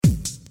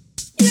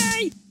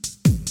Yay!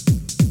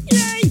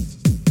 Yay!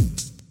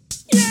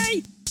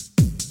 Yay!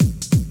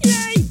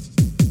 Yay!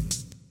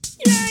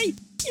 Yay!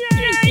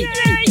 Yay!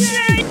 Yay!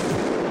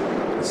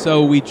 Yay!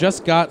 So we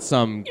just got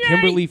some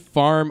Kimberly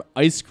Farm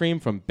ice cream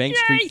from Bank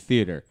Street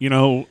Theater. You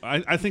know,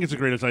 I think it's the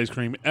greatest ice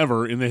cream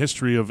ever in the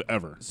history of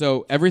ever.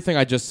 So everything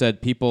I just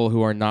said, people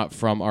who are not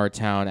from our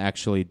town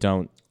actually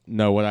don't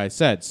know what I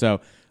said.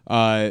 So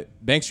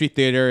Bank Street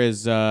Theater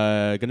is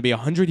going to be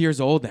 100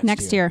 years old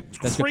next year.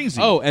 That's crazy.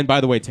 Oh, and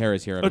by the way,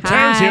 Tara's here.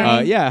 Tara's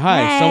here. Yeah,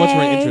 hi. Hey. So much for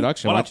an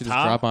introduction. What Why up, don't you just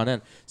Tom? drop on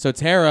in? So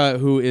Tara,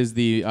 who is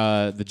the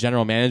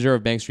general manager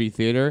of Bank Street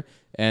Theater,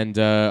 and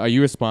are you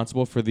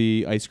responsible for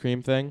the ice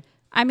cream thing?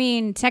 I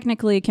mean,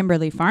 technically,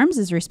 Kimberly Farms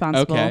is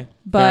responsible. Okay, fair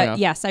But enough.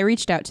 yes, I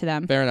reached out to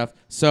them. Fair enough.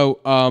 So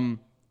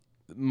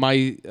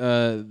my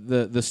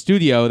the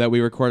studio that we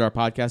record our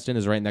podcast in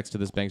is right next to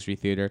this Bank Street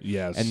Theater.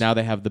 Yes. And now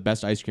they have the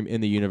best ice cream in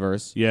the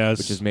universe. Yes.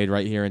 Which is made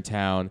right here in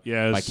town.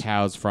 Yes. By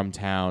cows from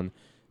town.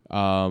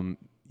 And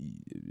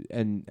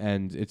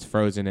it's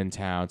frozen in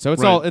town. So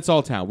it's Right. it's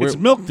all town. It's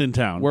milked in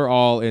town. We're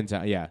all in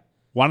town. Yeah.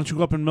 Why don't you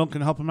go up and milk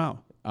and help him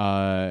out?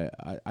 I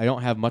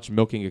don't have much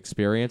milking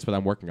experience, but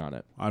I'm working on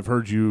it. I've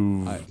heard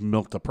you've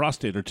milked a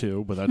prostate or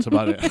two, but that's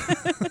about it.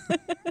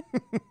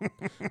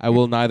 I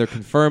will neither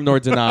confirm nor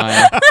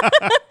deny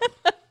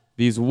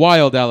these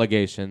wild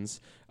allegations.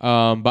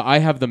 But I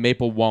have the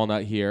maple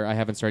walnut here. I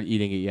haven't started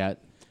eating it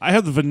yet. I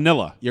have the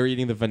vanilla. You're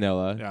eating the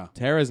vanilla. Yeah.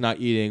 Tara's not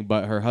eating,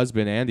 but her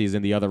husband Andy's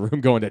in the other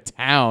room going to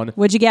town.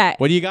 What'd you get?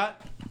 What do you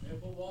got?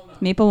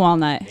 Maple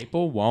walnut.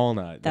 Maple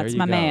walnut. That's there you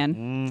my go.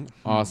 man.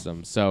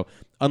 Awesome. So,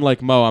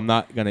 unlike Mo, I'm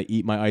not going to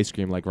eat my ice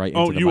cream like right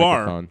into the you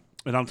microphone.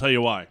 are. And I'll tell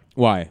you why.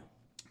 Why?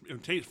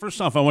 First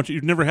off,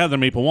 you've never had the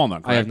maple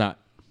walnut, correct? I have not.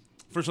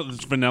 First off,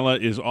 this vanilla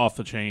is off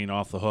the chain,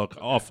 off the hook,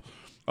 off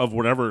of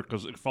whatever,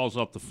 because it falls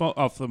off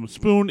the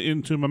spoon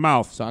into my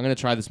mouth. So I'm going to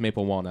try this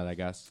maple walnut, I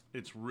guess.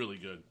 It's really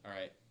good. All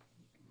right.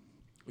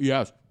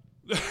 Yes.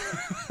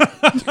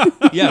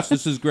 Yes,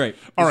 this is great.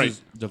 All This right.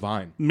 is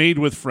divine. Made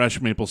with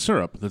fresh maple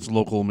syrup. That's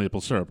local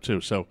maple syrup,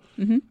 too. So,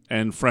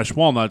 and fresh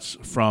walnuts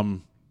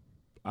from,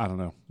 I don't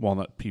know,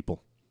 walnut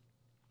people.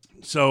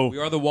 So, We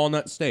are the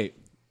walnut state.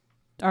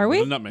 Are we?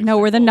 the nutmeg No,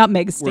 state. we're the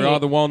nutmeg state. We are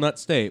the walnut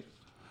state.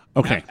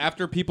 okay.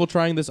 After people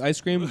trying this ice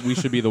cream, we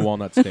should be the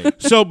walnut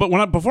state. So,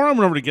 but before I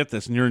went over to get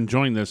this, and you're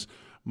enjoying this,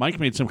 Mike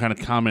made some kind of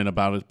comment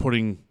about it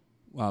putting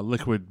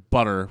liquid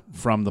butter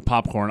from the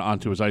popcorn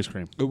onto his ice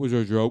cream. It was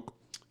a joke.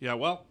 Yeah,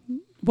 well,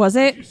 Was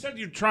you it? said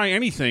you'd try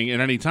anything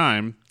at any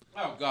time.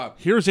 Oh, God.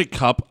 Here's a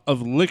cup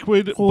of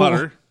liquid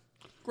butter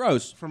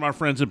Gross. from our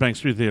friends at Bank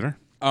Street Theater.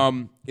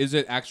 Is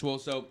it actual?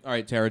 So, all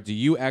right, Tara, do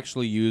you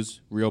actually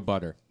use real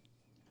butter?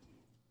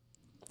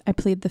 I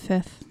plead the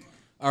fifth.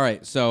 All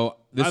right, so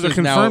this Neither is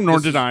now, confirmed nor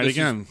this is- denied this is-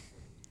 again.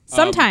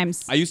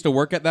 Sometimes. I used to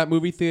work at that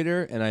movie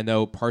theater, and I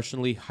know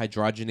partially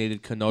hydrogenated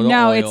canola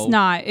No, oil. it's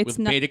not. It's with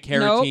not- beta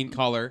carotene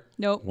color.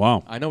 Nope.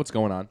 Wow. I know what's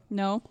going on.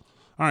 No.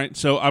 All right,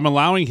 so I'm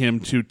allowing him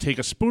to take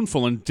a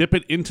spoonful and dip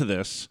it into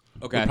this.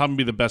 Okay. Would probably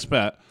be the best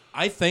bet.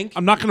 I think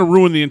I'm not going to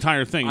ruin the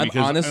entire thing I'm because I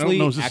don't honestly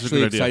know if this is a actually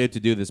good excited idea. to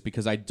do this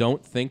because I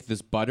don't think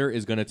this butter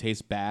is going to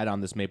taste bad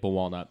on this maple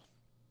walnut.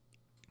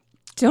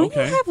 Don't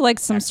Okay. you have like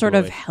some sort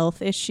of Actually.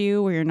 health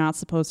issue where you're not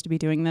supposed to be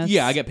doing this?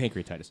 Yeah, I get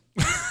pancreatitis.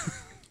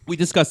 We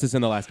discussed this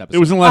in the last episode. It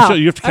was in the last Oh, show.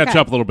 You have to catch okay.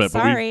 up a little bit.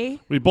 Sorry.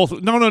 But we both.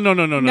 No.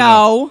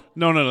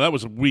 No. That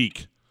was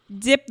weak.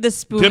 Dip the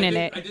spoon Dip in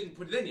it. it. I didn't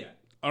put it in yet.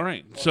 All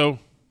right. So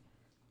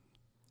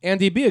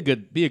Andy, be a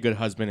good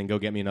husband and go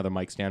get me another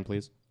mic stand,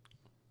 please.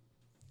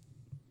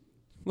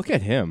 Look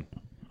at him.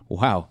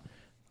 Wow.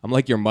 I'm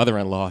like your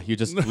mother-in-law. You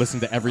just listen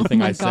to everything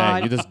my I say.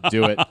 God. You just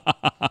do it.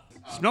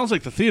 smells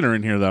like the theater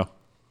in here, though.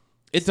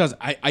 It does.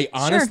 I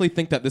honestly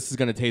think that this is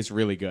going to taste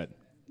really good.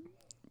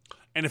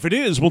 And if it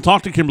is, we'll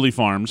talk to Kimberly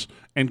Farms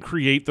and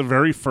create the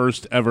very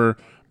first ever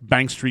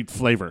Bank Street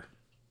flavor.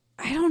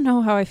 I don't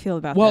know how I feel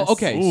about Well, this.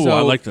 okay. Ooh, so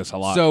I like this a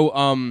lot. So,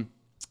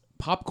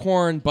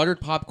 buttered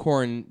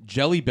popcorn,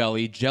 Jelly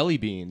Belly jelly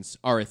beans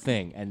are a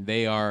thing, and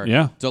they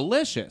are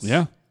delicious.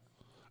 Yeah.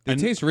 They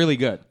taste really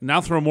good.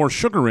 Now throw more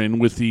sugar in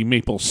with the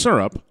maple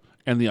syrup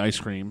and the ice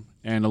cream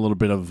and a little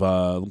bit of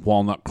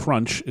walnut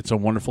crunch. It's a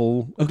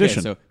wonderful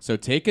addition. Okay, so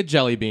take a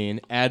jelly bean,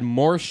 add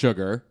more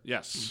sugar.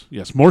 Yes.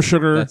 More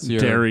sugar, That's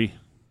your- dairy.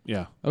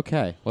 Yeah.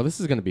 Okay. Well, this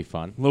is going to be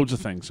fun. Loads of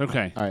things.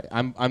 Okay. All right.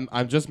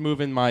 I'm just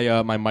moving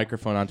my my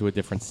microphone onto a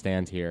different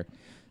stand here.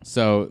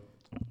 So,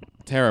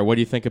 Tara, what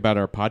do you think about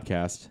our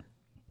podcast?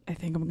 I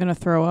think I'm gonna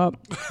throw up.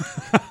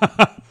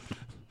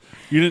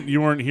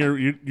 You weren't here.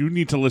 You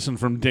need to listen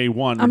from day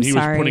one when I'm he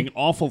sorry. was putting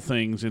awful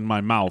things in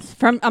my mouth.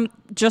 From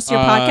just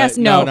your podcast?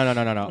 No.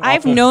 No.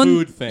 I've Awful known.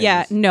 food things.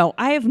 Yeah, no.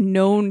 I have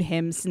known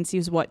him since he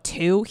was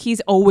 2. He's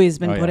always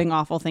been Oh, yeah. putting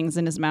awful things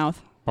in his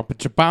mouth.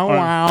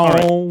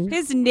 Wow.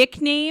 His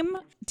nickname.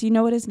 Do you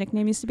know what his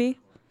nickname used to be?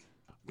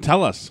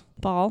 Tell us.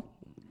 Ball.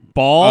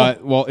 Ball.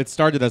 Well, it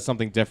started as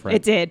something different.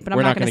 It did, but I'm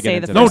We're not gonna gonna get say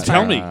into the that. No,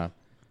 tell me.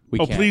 We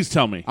Oh, can't. please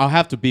tell me. I'll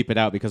have to beep it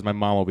out because my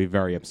mom will be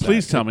very upset.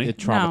 Please tell me. It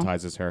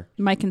traumatizes her.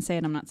 Mike can say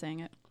it. I'm not saying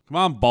it. Come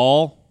on,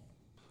 ball.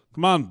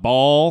 Come on,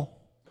 ball.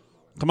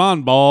 Come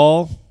on,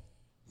 ball.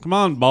 Come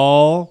on,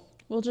 ball.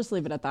 We'll just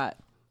leave it at that.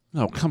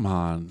 No, come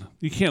on.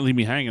 You can't leave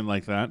me hanging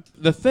like that.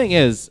 The thing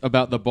is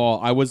about the ball,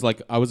 I was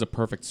a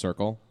perfect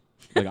circle.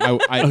 Like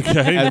I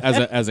Okay.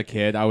 as a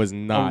kid, I was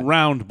not. A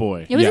round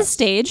boy. It was a Yes.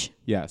 stage.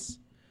 Yes,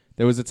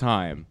 there was a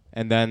time,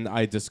 and then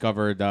I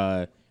discovered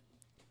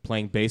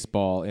playing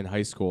baseball in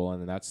high school,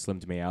 and that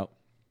slimmed me out.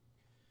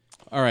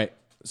 All right,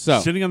 so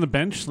Sitting on the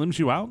bench slims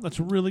you out? That's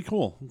really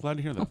cool. I'm glad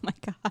to hear that. Oh my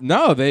god.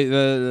 no,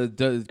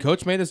 the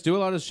coach made us do a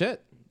lot of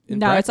shit. in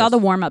No, it's all practice.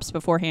 the warm-ups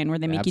beforehand where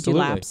they make you do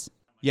Absolutely. laps.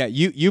 Yeah,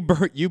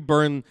 you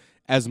burn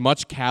as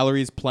much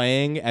calories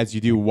playing as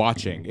you do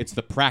watching. It's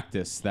the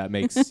practice that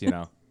makes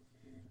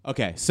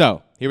Okay,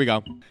 so here we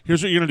go.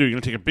 Here's what you're going to do. You're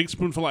going to take a big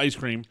spoonful of ice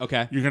cream.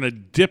 Okay. You're going to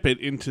dip it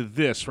into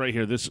this right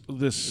here. This.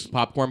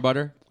 Popcorn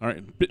butter. All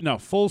right. No,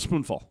 full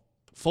spoonful.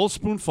 Full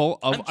spoonful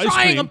of I'm ice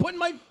trying. cream. I'm putting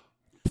my.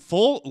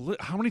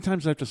 How many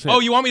times do I have to say Oh,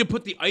 it? you want me to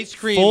put the ice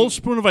cream? Full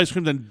spoon of ice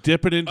cream, then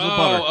dip it into the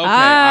butter. Okay.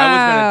 I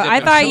was gonna dip I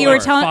it thought you were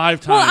short. telling.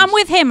 5 Well, times. I'm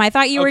with him. I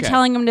thought you were Okay.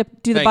 telling him to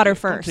do the Thank butter you.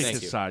 first. Take Thank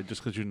his you. side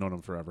just because you've known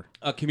him forever.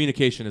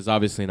 Communication is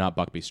obviously not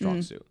Buckby's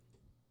strong suit.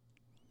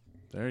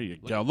 There you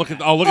go. Look at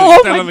Oh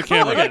that my on the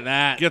camera. Look at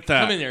that. Get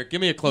that. Come in here. Give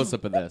me a close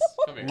up of this.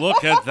 Come here.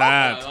 Look at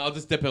that. I'll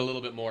just dip it a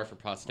little bit more for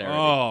posterity.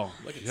 Oh,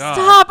 God.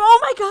 Stop! Oh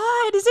my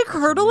god! Is it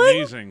curdling?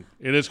 Amazing.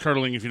 It is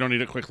curdling if you don't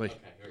eat it quickly.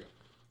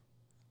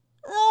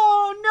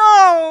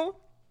 Oh no!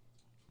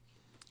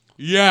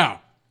 Yeah.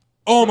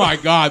 Oh my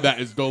God, that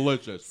is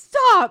delicious.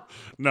 Stop!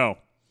 No.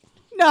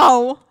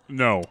 No!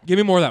 No. Give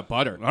me more of that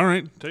butter. All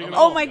right. Take it.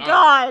 Oh my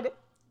god!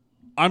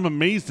 I'm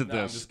amazed at No,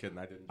 I'm this. just kidding.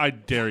 I didn't. I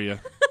dare you.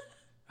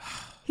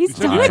 He's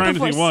said you done were it trying to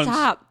before. see once.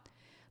 Stop!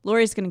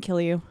 Lori's gonna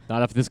kill you.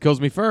 Not if this kills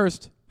me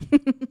first.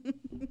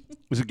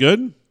 Is it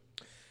good?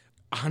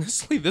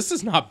 Honestly, this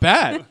is not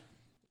bad.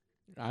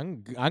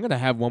 I'm gonna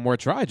have one more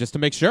try just to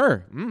make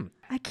sure.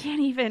 I can't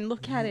even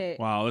look at it.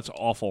 Wow, that's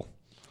awful.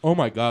 Oh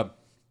my God.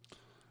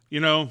 You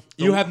know,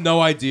 You have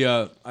no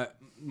idea.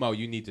 Mo,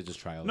 you need to just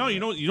try a little no.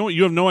 bit. You know what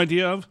you have no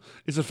idea of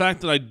is the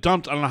fact that I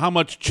dumped I don't know how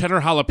much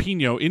cheddar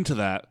jalapeno into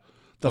that,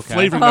 the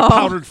flavoring, the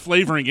powdered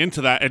flavoring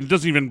into that, and it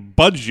doesn't even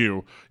budge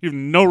you. You have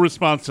no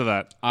response to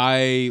that.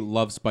 I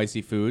love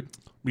spicy food.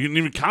 You didn't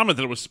even comment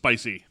that it was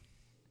spicy.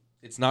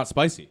 It's not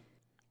spicy.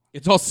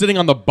 It's all sitting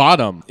on the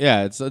bottom.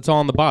 Yeah, it's all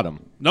on the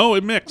bottom. No,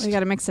 it mixed. We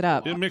gotta mix it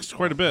up. It mixed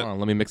quite a bit. Hold on,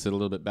 let me mix it a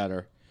little bit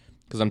better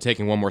because I'm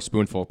taking one more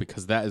spoonful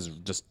because that is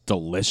just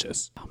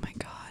delicious. Oh my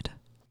god!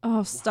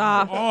 Oh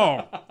stop!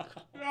 Oh,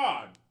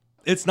 God.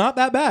 It's not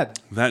that bad.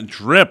 That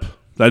drip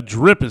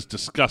is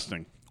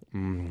disgusting.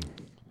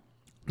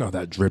 No,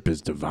 that drip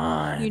is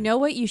divine. You know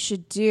what you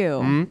should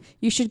do?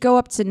 You should go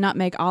up to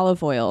nutmeg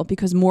olive oil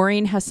because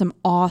Maureen has some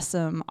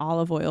awesome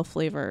olive oil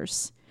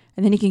flavors,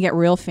 and then you can get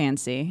real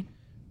fancy.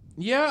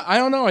 Yeah, I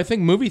don't know. I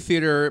think movie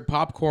theater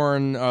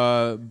popcorn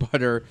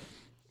butter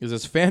is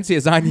as fancy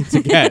as I need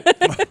to get.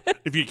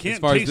 If you can't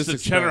far as taste this the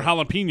is cheddar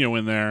concerned. jalapeno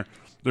in there,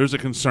 there's a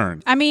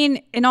concern. I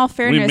mean, in all We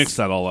fairness, mixed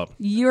that all up.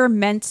 you're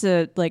meant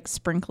to like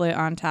sprinkle it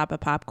on top of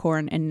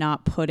popcorn and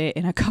not put it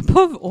in a cup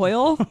of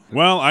oil.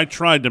 Well, I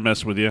tried to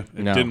mess with you. It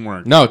No. didn't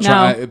work. No,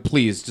 try. No.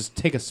 Please, just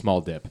take a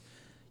small dip.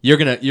 You're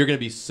gonna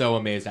be so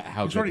amazed at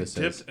how It's good already this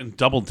dipped is. and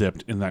double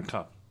dipped in that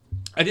cup.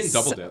 I didn't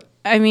double dip.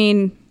 I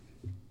mean,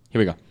 Here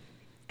we go.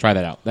 Try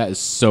that out. That is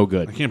so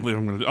good. I can't believe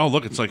I'm going to. Oh,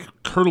 look, it's like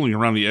curdling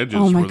around the edges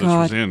Oh my where this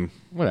was God. in.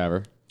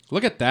 Whatever.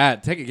 Look at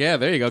that. Take it. Yeah,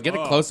 there you go. Get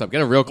a close up. Get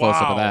a real close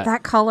up of Wow. that.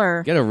 that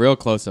color. Get a real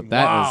close up.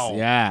 That Wow. is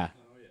yeah.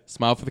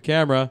 Smile for the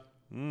camera.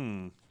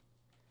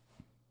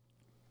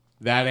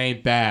 That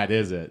ain't bad,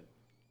 is it?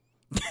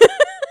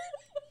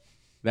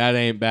 That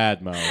ain't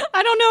bad, Mo.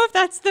 I don't know if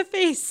that's the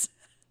face.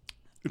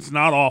 It's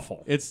not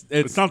awful. It's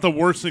It's not the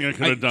worst thing I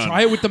could have done.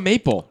 Try it with the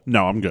maple.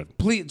 No, I'm good.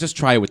 Please, just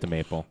try it with the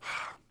maple.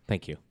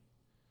 Thank you.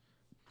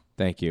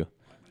 Thank you.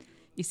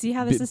 You see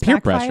how this is Peer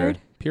backfired?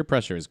 pressure. Peer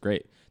pressure is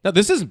great. No,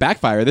 this isn't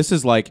backfire. This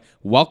is like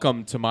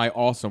welcome to my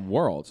awesome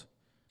world.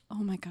 Oh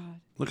my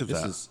god. Look at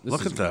This that. is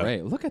Look at that.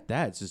 great. Look at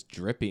that. It's just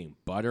dripping,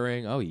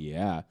 buttering. Oh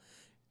yeah,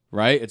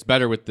 right. It's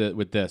better with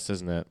this,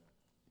 isn't it?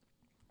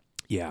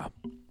 Yeah.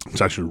 It's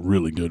actually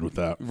really good with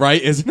that.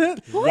 Right, isn't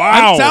it?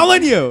 Wow. I'm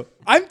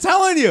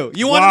telling you.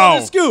 You want Wow.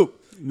 another scoop?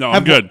 No, I'm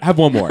Have good. Have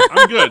one more.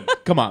 I'm good.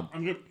 Come on.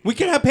 I'm good. We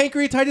can have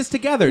pancreatitis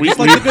together, just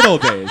like the good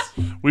old days.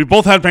 We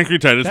both had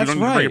pancreatitis. That's we don't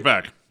need to bring right. it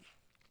back.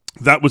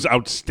 That was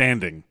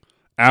outstanding.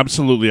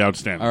 Absolutely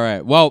outstanding. All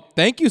right. Well,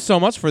 thank you so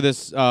much for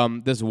this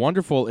this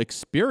wonderful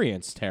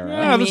experience, Tara.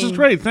 Yeah, this is mean-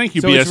 great. Thank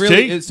you, So BST. it's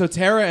really so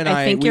Tara and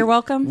I think you're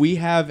welcome. We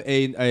have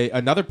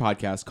another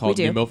podcast called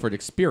We do. New Milford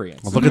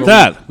Experience. Well, look at where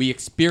that. We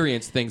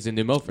experience things in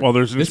New Milford. Well,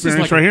 there's an this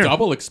experience is like right a here.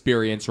 double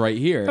experience right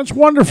here. That's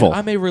wonderful.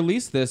 I may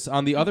release this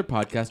on the other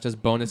podcast as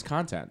bonus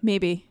content.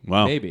 Maybe.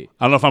 Wow. Maybe.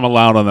 I don't know if I'm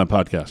allowed on that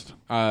podcast.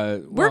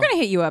 We're gonna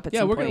hit you up at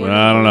some we're point. gonna-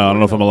 I don't know. I don't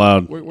know if I'm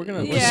allowed. We're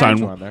gonna Yeah. sign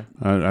Sign- one there.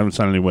 I haven't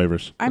signed any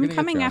waivers. I'm gonna get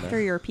coming you on after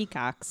there. your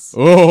peacocks.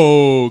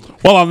 Oh,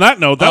 Well, on that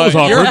note, that was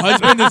your awkward.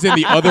 husband is in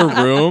the other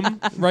room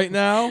right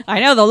now. I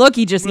know the look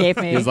he just gave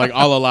me. He's like,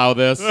 I'll allow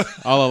this.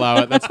 I'll allow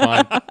it. That's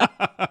fine.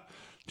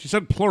 She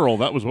said plural.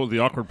 That was what the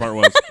awkward part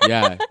was.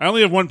 Yeah. I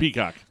only have one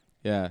peacock.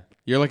 Yeah.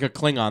 You're like a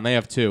Klingon. They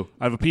have 2.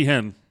 I have a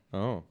peahen.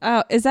 Oh.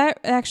 Oh, is that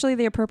actually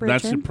the appropriate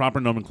That's the term? proper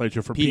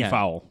nomenclature for Peahen.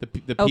 peafowl.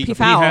 The Oh, peak-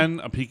 peafowl.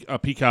 Peahen, a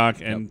peacock,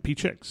 and pea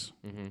chicks.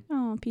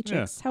 Oh, pea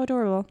chicks. How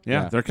adorable.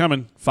 Yeah, Yeah. they're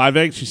coming. 5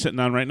 eggs she's sitting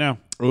on right now.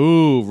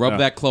 Ooh, rub Yeah.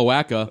 that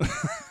cloaca.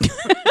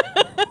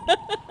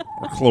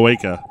 Or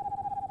cloaca.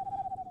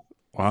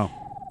 Wow.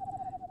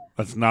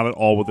 That's not at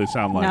all what they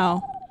sound like.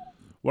 No.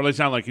 What do they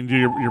sound like? Can you do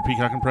your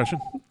peacock impression?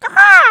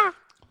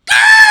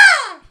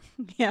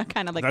 Yeah,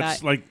 kind of like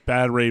That's that. like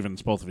bad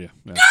ravens, both of you.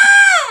 Yeah.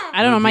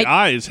 I don't know. The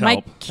eyes my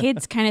help.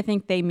 kids kind of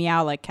think they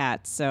meow like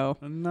cats. So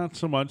Not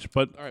so much,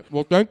 but All right.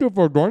 Well, thank you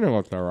for joining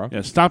us, Sarah.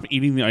 yeah, stop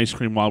eating the ice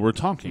cream while we're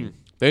talking.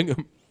 Thank you.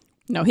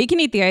 no, he can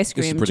eat the ice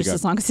This is cream pretty just good.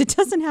 as long as it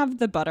doesn't have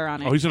the butter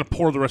on it. Oh, he's going to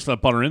pour the rest of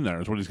that butter in there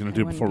is what he's going to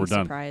do I before we're wouldn't be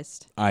done.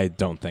 surprised. I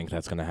don't think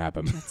that's going to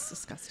happen. That's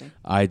disgusting.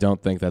 I don't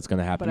think that's going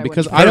to happen But I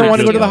because wouldn't I don't be want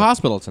to go to the surprised.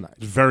 hospital tonight.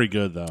 It's very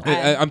good, though.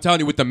 I'm telling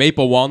you, with the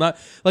maple walnut,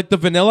 like the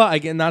vanilla, I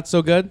get not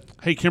so good.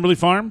 Hey, Kimberly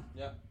Farm,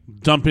 Yeah.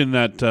 dump in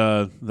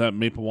that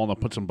maple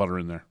walnut, put some butter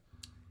in there.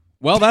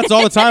 Well, that's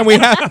all the time we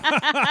have.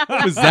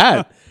 What was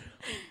that?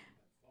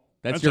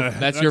 That's your a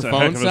heck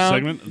phone of a sound.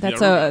 segment.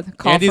 That's Yeah, a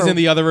call Andy's for in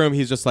the other room.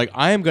 He's just like,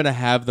 I am going to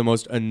have the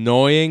most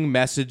annoying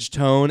message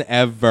tone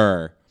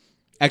ever.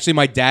 Actually,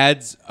 my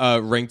dad's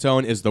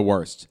ringtone is the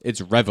worst.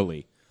 It's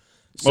Reveille.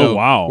 So Oh,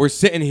 wow. We're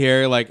sitting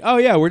here like, oh,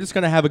 yeah, we're just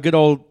going to have a good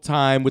old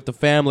time with the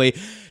family.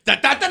 Oh,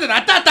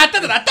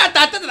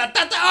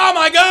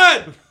 my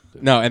God.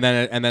 No, and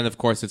then of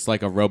course it's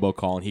like a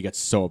robocall, and he gets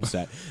so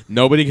upset.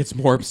 Nobody gets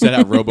more upset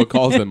at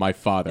robocalls than my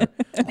father.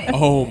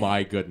 Oh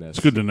my goodness.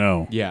 It's good to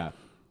know. Yeah,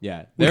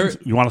 yeah.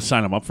 You want to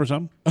sign him up for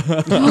something?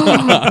 That'd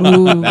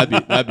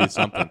be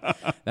something.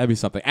 That'd be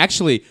something.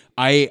 Actually,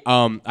 I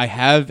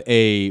have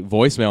a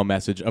voicemail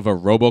message of a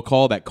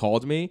robocall that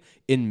called me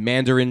in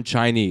Mandarin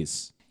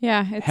Chinese.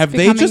 Yeah. It's Have they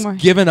becoming just more-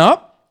 given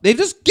up? They've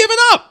just given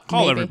up.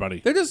 Call Maybe. everybody.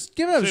 They're just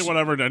giving up. Say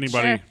whatever to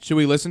anybody. Sure. Should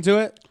we listen to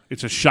it?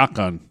 It's a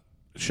shotgun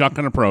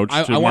approach to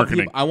I want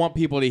marketing. I want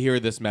people to hear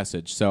this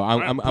message, so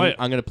I'm play it.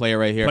 going to play it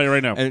right here. Play it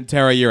right now. And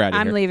Tara, you're out of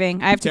here. I'm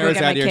leaving. I have to Tara's go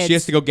get out my of here. kids. She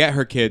has to go get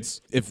her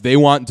kids. If they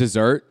want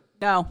dessert,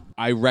 No.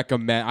 I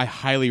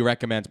highly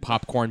recommend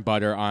popcorn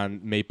butter on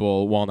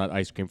maple walnut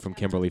ice cream from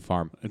Kimberly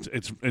Farm.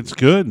 It's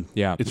good.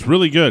 Yeah. It's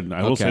really good.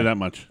 I will Okay. say that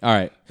much. All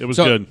right, It was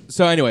so, good.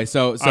 So anyway,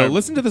 so All right.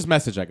 listen to this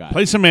message I got.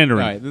 Play some All Mandarin.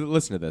 right,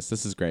 listen to this.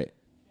 This is great.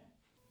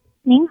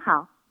 您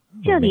好，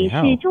这里你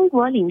好是中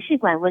国领事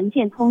馆文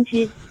件通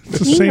知，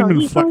 the 您 same 有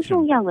一封 inflection.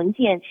 重要文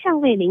件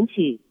尚未领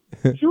取，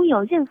如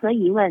有任何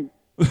疑问，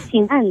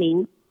请按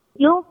0，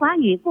由华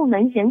语部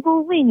门人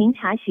工为您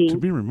查 To 询。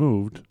 be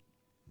removed,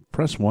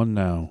 press 1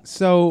 now.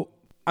 So,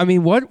 I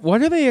mean, what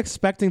are they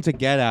expecting to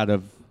get out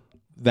of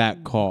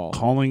that call?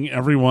 Calling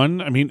everyone.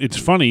 I mean, it's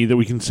funny that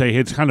we can say, hey,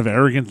 it's kind of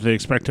arrogant that they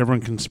expect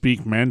everyone can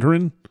speak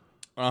Mandarin,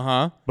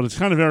 but it's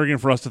kind of arrogant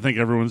for us to think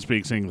everyone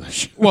speaks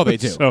English. Well, they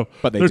do, So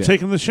but they they're do.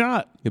 taking the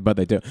shot. But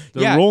they do.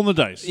 They're rolling the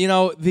dice. You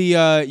know,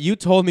 the you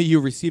told me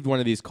you received one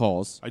of these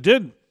calls. I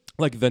did.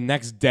 Like the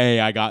next day,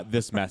 I got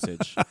this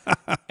message,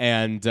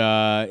 and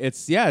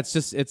it's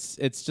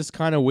just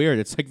kind of weird.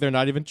 It's like they're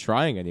not even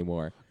trying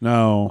anymore.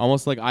 No.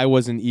 Almost like I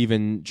wasn't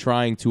even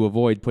trying to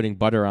avoid putting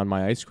butter on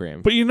my ice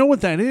cream. But you know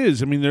what that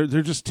is? I mean, they're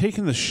just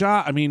taking the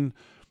shot. I mean,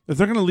 if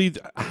they're going to lead,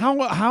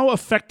 how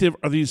effective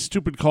are these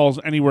stupid calls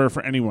anywhere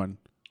for anyone?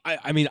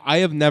 I mean, I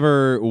have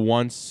never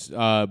once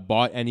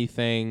bought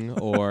anything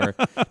or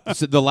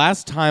so the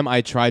last time I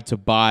tried to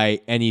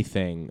buy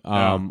anything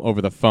over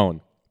the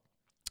phone,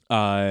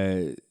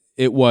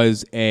 it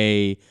was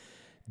a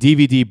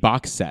DVD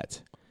box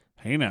set.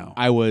 Hey, now.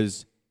 I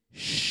was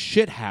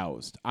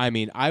shithoused. I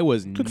mean, I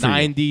was Good for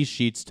 90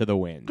 sheets to the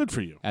wind. Good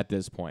for you. At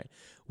this point.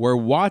 We're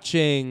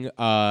watching,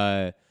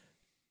 this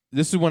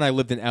is when I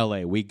lived in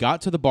LA. We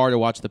got to the bar to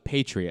watch the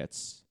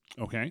Patriots,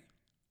 Okay.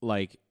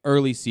 like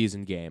early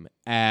season game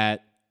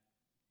at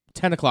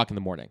 10 o'clock in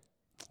the morning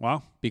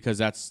Wow. because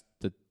that's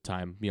the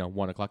time,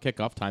 1 o'clock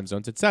kickoff, time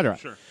zones, etc.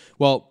 Sure.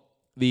 Well,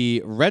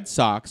 the Red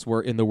Sox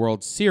were in the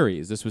World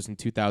Series. This was in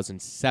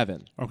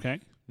 2007. Okay.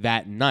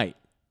 That night,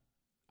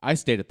 I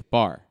stayed at the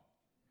bar.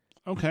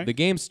 Okay. The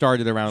game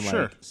started around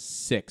Sure. like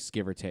 6,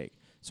 give or take.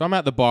 So I'm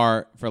at the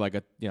bar for like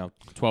a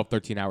 12,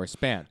 13-hour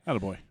span.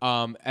 Attaboy.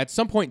 At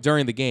some point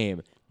during the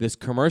game, this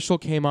commercial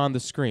came on the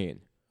screen.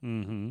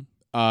 Mm-hmm.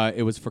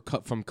 It was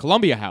from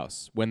Columbia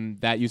House when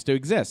that used to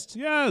exist.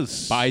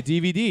 Yes. Buy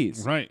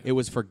DVDs. Right. It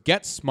was for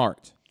Get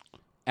Smart.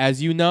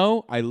 As you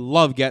know, I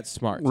love Get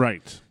Smart.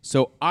 Right.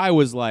 So I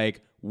was like,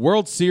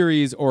 World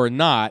Series or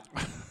not,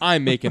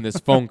 I'm making this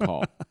phone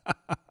call.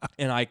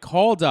 And I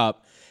called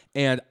up,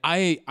 and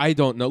I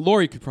don't know.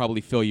 Lori could probably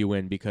fill you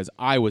in because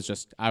I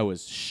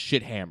was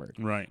shit hammered.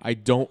 Right. I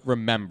don't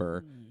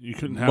remember You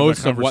couldn't have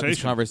most that of what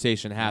this conversation.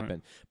 conversation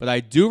happened. But I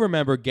do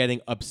remember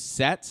getting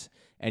upset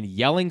and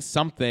yelling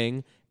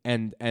something,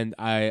 and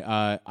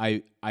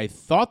I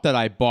thought that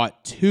I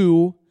bought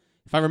 2.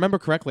 If I remember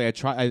correctly, I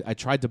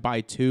tried to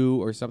buy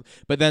 2 or something,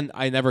 but then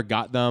I never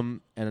got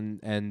them, and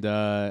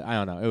I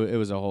don't know. It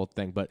was a whole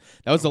thing, but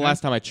that was the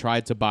last time I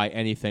tried to buy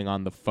anything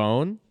on the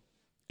phone,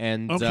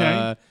 and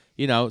Okay.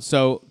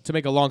 So to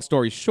make a long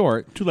story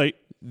short, Too late.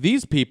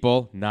 these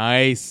people,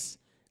 nice.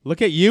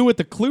 Look at you with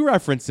the Clue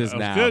references That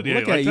was now. good. Yeah,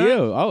 Look you at like that? you.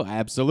 Oh,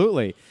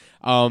 absolutely.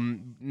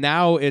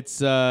 Now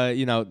it's, I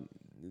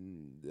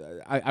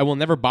will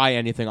never buy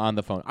anything on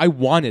the phone. I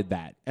wanted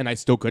that, and I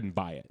still couldn't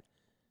buy it.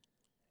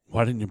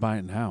 Why didn't you buy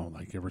it now?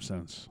 Like ever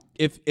since?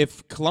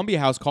 If Columbia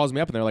House calls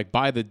me up and they're like,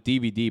 buy the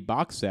DVD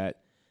box set,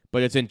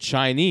 but it's in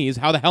Chinese,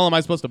 how the hell am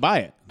I supposed to buy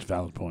it? It's a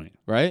valid point.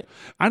 Right?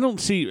 I don't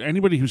see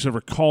anybody who's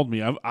ever called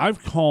me.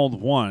 I've called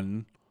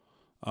one.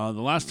 The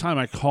last time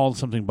I called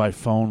something by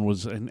phone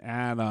was an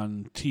ad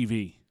on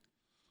TV.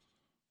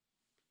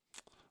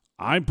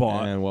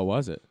 And what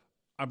was it?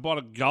 I bought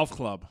a golf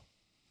club.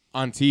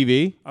 On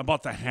TV? I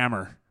bought the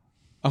hammer.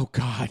 Oh,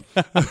 God.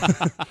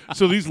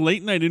 So these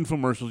late night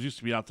infomercials used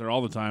to be out there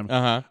all the time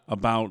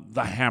about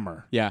the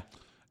hammer. Yeah.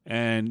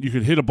 And you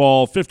could hit a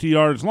ball 50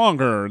 yards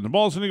longer, and the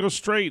ball's going to go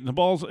straight, and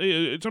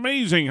it's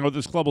amazing how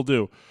this club will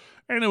do.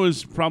 And it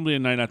was probably a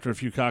night after a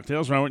few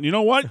cocktails where I went, you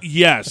know what?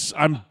 Yes,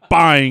 I'm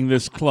buying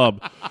this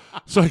club.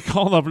 So I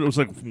called up, and it was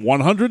like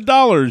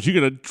 $100. You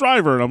get a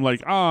driver. And I'm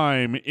like,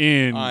 I'm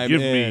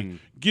in.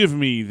 Give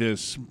me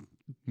this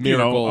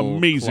Miracle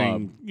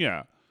amazing. club.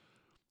 Yeah.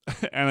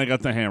 And I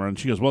got the hammer. And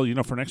she goes, well,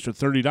 for an extra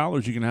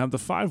 $30, you can have the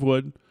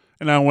 5-wood.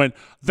 And I went,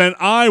 then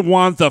I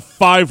want the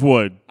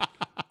 5-wood.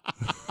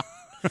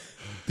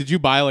 Did you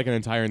buy like an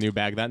entire new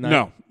bag that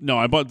night? No,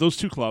 I bought those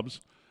 2 clubs.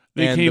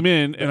 They And came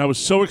in, and I was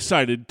so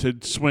excited to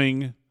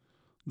swing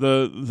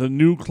the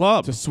new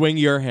club. To swing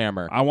your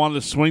hammer. I wanted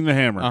to swing the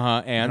hammer.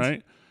 And?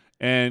 Right?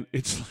 And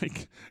it's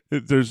like,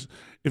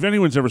 if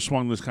anyone's ever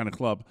swung this kind of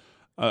club,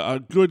 a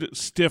good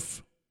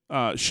stiff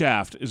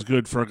shaft is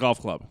good for a golf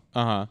club.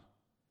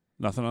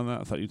 Nothing on that?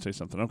 I thought you'd say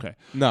something. Okay.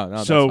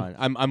 No, so that's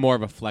fine. I'm more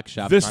of a flex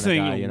shaft this kind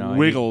thing of guy.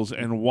 wiggles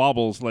and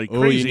wobbles like Oh,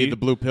 crazy. you need the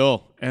blue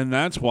pill. And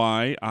that's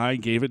why I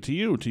gave it to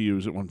you to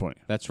use at one point.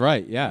 That's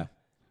right, yeah.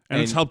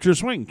 And it's helped your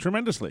swing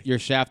tremendously. Your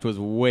shaft was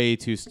way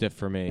too stiff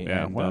for me.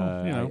 Yeah, and, well,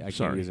 I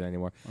sorry. can't use it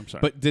anymore. I'm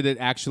sorry. But did it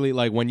actually,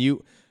 like, when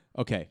you...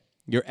 Okay,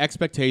 your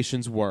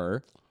expectations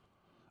were...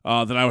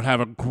 that I would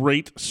have a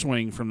great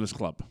swing from this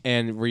club.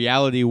 And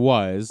reality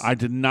was... I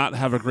did not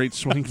have a great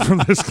swing from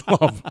this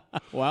club.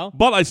 Well...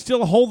 But I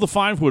still hold the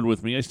 5-wood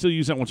with me. I still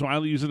use that once in a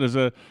while. I use it as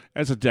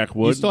a deck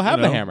wood. You still have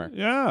the hammer.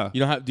 Yeah.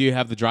 You don't have? Do you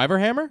have the driver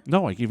hammer?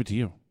 No, I gave it to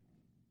you.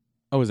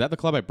 Oh, is that the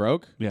club I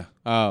broke? Yeah.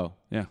 Oh.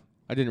 Yeah.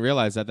 I didn't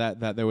realize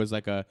that there was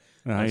like a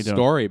How you doing?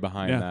 story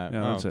behind Yeah, that.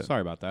 yeah, that's it.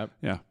 Sorry about that.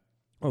 Yeah.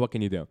 Well, what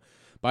can you do?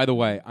 By the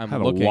way, I'm Had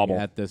a looking wobble.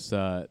 at this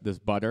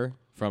butter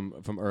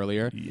from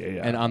earlier.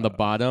 Yeah. And on the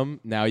bottom,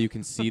 now you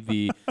can see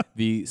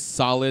the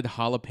solid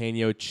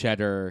jalapeno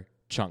cheddar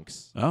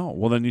chunks. Oh,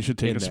 well, then you should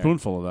take In a there.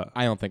 spoonful of that.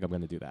 I don't think I'm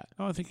going to do that.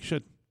 Oh, I think you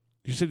should.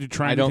 You said you'd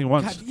try I anything don't.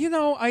 once.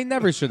 God, I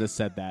never should have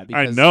said that.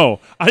 I Because, know.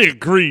 I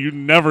agree. You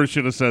never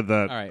should have said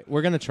that. All right,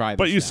 we're going to try this.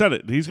 But you now. said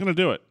it. He's going to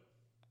do it.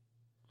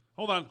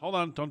 Hold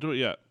on. Don't do it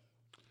yet.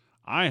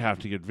 I have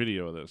to get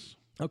video of this.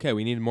 Okay,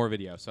 we need more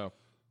video. So,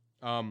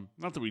 Not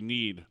that we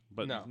need,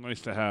 but No.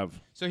 nice to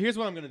have. so here's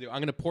what I'm going to do. I'm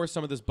going to pour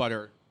some of this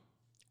butter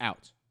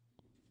out.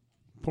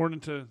 Pour it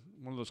into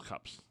one of those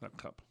cups. That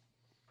cup.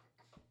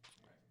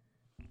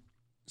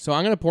 So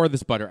I'm going to pour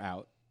this butter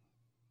out.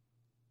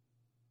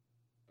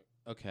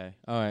 Okay.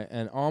 All right.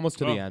 And almost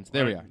to the end.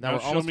 There we are. Now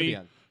we're almost to the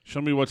end.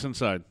 Show me what's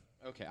inside.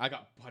 Okay. I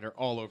got butter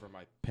all over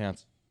my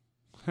pants.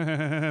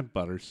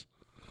 Butters.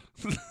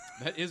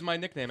 That is my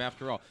nickname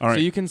after all. All right.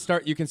 So you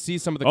can see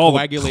some of the Oh, the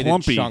coagulated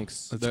clumpy.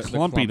 chunks. It's the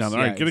clumpy clumps. down there.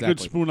 All right, Yeah, get a good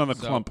exactly. spoon on the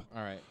So, clump.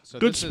 All right. So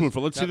Good this is-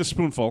 spoonful. Let's see the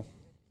spoonful.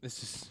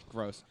 This is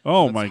gross.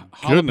 Oh, So my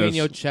it's goodness.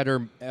 Jalapeno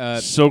cheddar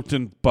Soaked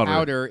in butter.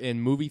 powder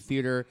in movie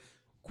theater,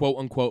 quote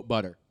unquote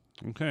butter.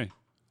 Okay.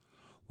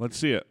 Let's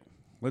see it.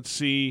 Let's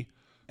see.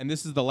 And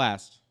this is the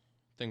last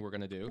thing we're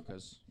going to do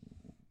because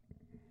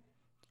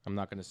I'm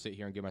not going to sit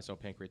here and give myself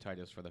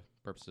pancreatitis for the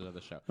purposes of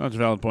the show. That's a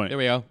valid point. There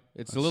we go.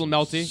 It's a little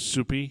melty,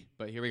 Soupy.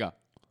 but here we go.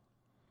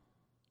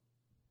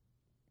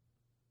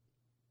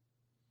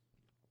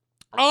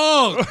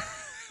 Oh,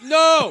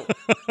 no.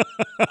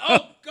 Oh,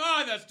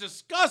 God, that's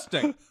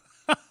disgusting.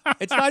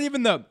 It's not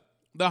even the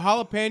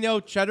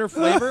jalapeno cheddar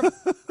flavor.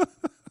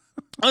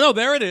 Oh, no,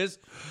 there it is.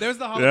 There's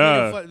the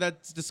jalapeno flavor.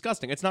 That's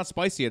disgusting. It's not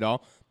spicy at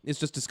all. It's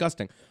just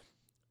disgusting.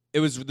 It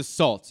was the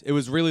salt. It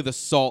was really the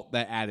salt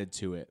that added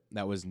to it.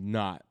 That was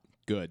not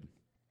good.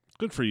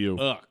 Good for you.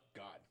 Ugh,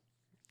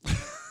 God.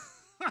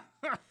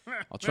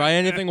 I'll try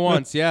anything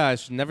once. Yeah, I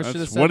never should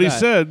have That's said what he that.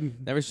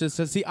 said. Never should have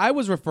said. See, I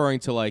was referring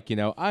to I'm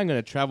going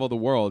to travel the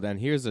world, and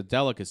here's a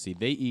delicacy.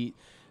 They eat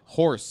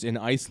horse in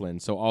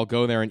Iceland, so I'll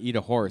go there and eat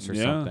a horse or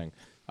something.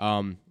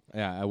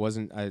 Yeah, I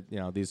wasn't.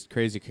 These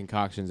crazy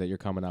concoctions that you're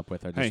coming up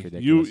with are just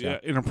ridiculous.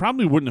 And it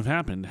probably wouldn't have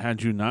happened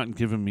had you not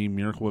given me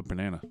Miracle Whip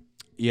Banana.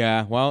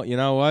 Yeah, well, you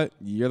know what?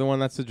 You're the one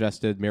that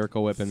suggested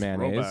Miracle Whip and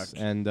mayonnaise,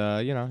 and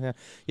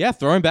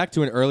throwing back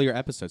to an earlier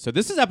episode. So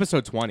this is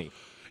episode 20.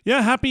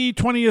 Yeah, happy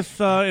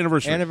 20th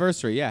anniversary.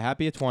 Anniversary, yeah,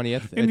 happy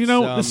 20th. And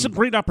this is a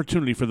great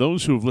opportunity for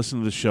those who have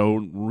listened to the show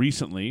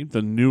recently,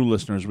 the new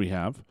listeners we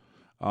have,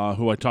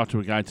 who I talked to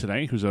a guy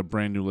today who's a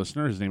brand new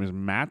listener. His name is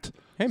Matt.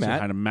 Hey, Say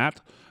Matt. hi to Matt.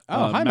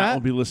 Oh, hi, Matt.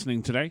 will be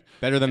listening today.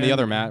 Better than the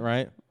other Matt,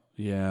 right?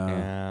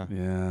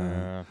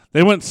 Yeah.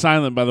 They went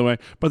silent, by the way.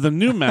 But the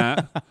new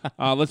Matt,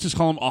 let's just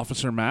call him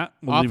Officer Matt.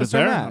 We'll leave it Officer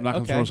there. Matt, I'm not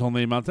going to okay. throw his whole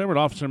name out there, but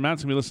Officer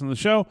Matt's going to be listening to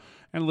the show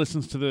and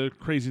listens to the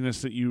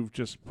craziness that you've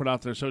just put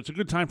out there. So it's a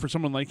good time for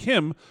someone like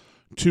him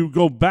to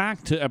go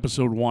back to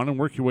episode 1 and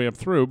work your way up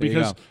through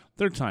because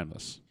they're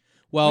timeless.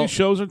 Well, these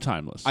shows are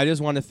timeless. I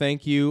just want to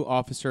thank you,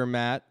 Officer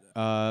Matt,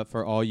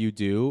 for all you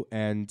do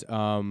and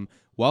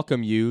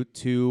welcome you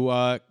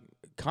to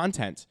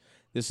content.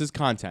 This is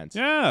content.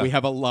 Yeah. We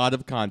have a lot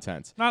of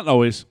content. Not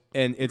always.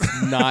 And it's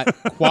not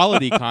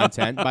quality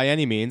content by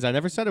any means. I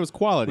never said it was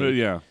quality.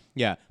 Yeah.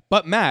 Yeah.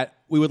 But Matt,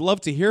 we would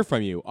love to hear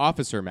from you.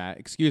 Officer Matt,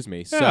 excuse me.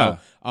 Yeah.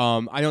 So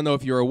I don't know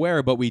if you're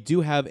aware, but we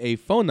do have a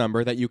phone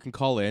number that you can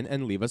call in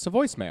and leave us a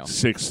voicemail.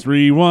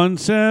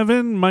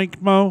 6317 Myke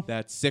Mo.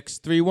 That's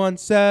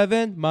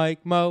 6317 Myke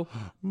Mo.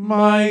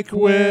 Myke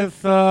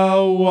with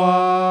a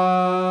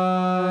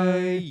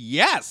Y.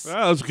 Yes.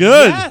 That was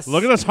good. Yes.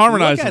 Look at us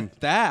harmonizing. Look at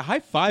that. High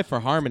five for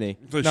harmony.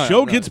 The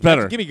show gets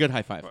better. Give me a good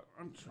high five.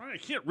 I'm trying. I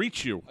can't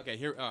reach you. Okay,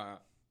 here.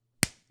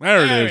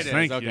 There it is.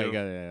 Thank okay, you.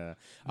 got it. Yeah.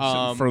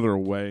 I'm sitting further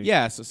away.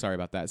 Yeah, so sorry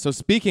about that. So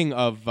speaking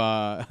of,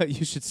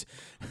 you should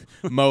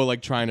Mo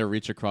like trying to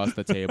reach across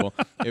the table.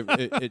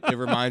 It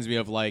reminds me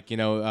of like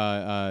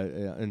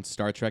in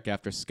Star Trek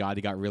after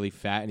Scotty got really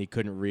fat and he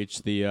couldn't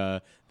reach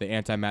the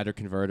antimatter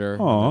converter.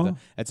 Aw.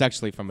 It's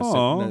actually from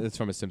it's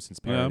from a Simpsons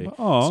parody. but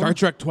aw. Star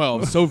Trek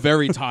 12, so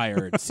very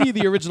tired. See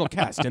the original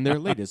cast in their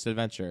latest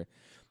adventure.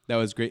 That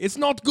was great. It's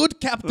not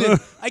good, Captain.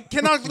 I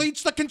cannot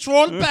reach the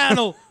control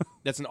panel.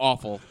 That's an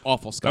awful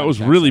Scottish That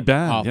was really accent.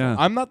 bad. Awful. Yeah.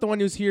 I'm not the one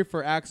who's here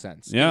for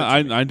accents. Yeah,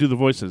 I do the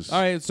voices.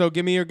 All right, so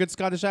give me your good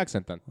Scottish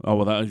accent then. Oh,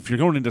 well, if you're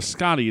going into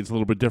Scotty, it's a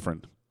little bit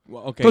different.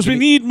 Well, okay. Because we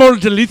need more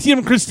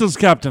dilithium crystals,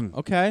 Captain.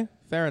 Okay,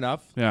 fair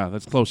enough. Yeah,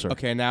 that's closer.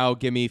 Okay, now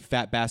give me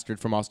Fat Bastard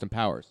from Austin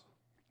Powers.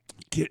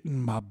 Get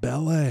in my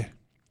belly.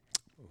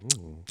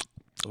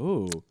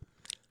 Ooh.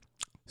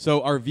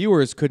 So our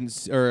viewers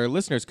or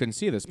listeners couldn't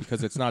see this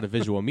because it's not a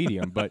visual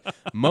medium, but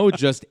Mo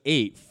just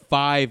ate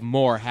 5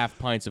 more half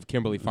pints of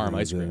Kimberly Farm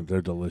ice cream. They're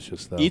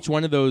delicious, though. Each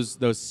one of those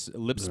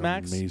lip They're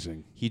smacks,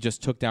 amazing. he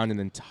just took down an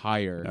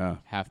entire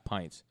half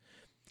pint.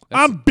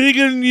 I'm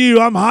bigger than you.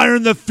 I'm higher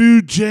in the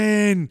food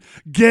chain.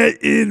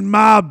 Get in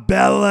my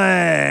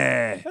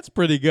belly. That's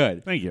pretty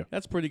good. Thank you.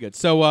 That's pretty good.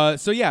 So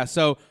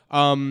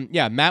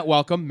Matt,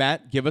 welcome.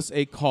 Matt, give us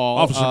a call.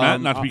 Officer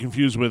Matt, not to be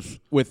confused with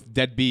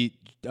deadbeat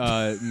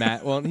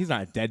Matt. Well, he's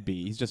not a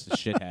deadbeat. He's just a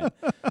shithead.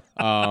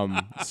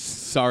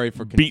 Sorry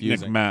for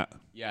confusing. Beatnik Matt.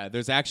 Yeah,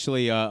 there's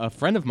actually a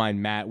friend of mine,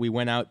 Matt. We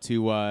went out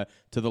to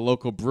the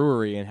local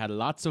brewery and had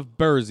lots of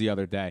burrs the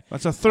other day.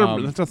 That's a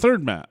third. That's a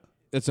third Matt.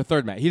 It's a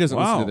third Matt. He doesn't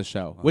listen Wow. to the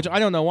show, which I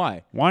don't know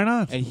why. Why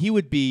not? And he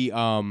would be,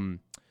 I don't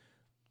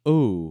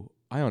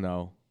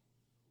know,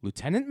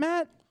 Lieutenant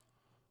Matt,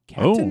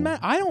 Captain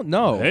Matt. I don't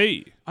know.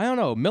 Hey. I don't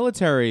know.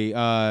 Military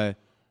officer.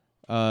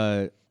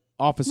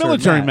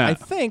 Military Matt. I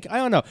think. I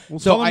don't know. We'll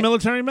so call him I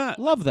Military Matt.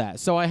 love that.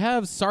 So I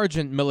have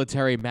Sergeant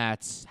Military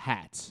Matt's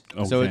hat.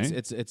 So Okay.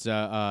 it's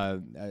I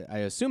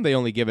assume they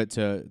only give it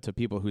to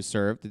people who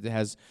served. It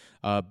has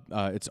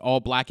it's all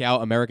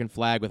blackout American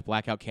flag with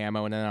blackout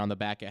camo, and then on the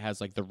back it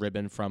has like the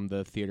ribbon from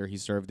the theater he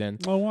served in.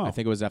 Oh, wow. I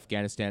think it was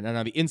Afghanistan. And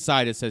on the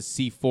inside it says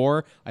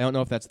C4. I don't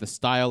know if that's the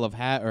style of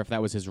hat or if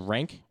that was his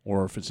rank.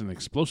 Or if it's an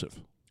explosive.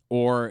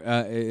 Or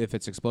if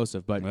it's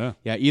explosive. But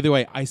Yeah. Either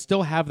way, I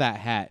still have that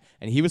hat.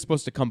 And he was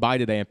supposed to come by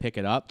today and pick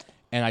it up.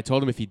 And I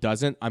told him if he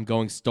doesn't, I'm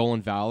going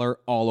stolen valor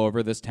all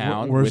over this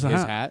town Where's with the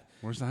his hat? hat.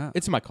 Where's the hat?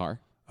 It's in my car.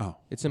 Oh.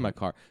 It's in my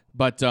car.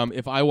 But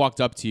if I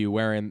walked up to you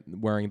wearing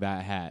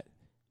that hat,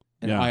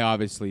 and Yeah. I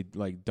obviously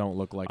like don't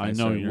look like I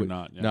know said, you're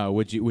not, yeah. No,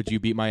 would you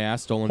beat my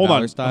ass stolen Hold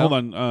valor on. style?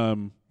 Hold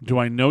on. Do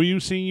I know you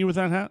seeing you with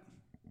that hat?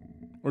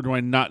 Or do I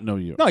not know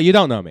you? No, you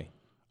don't know me.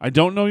 I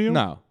don't know you?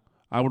 No.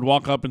 I would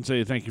walk up and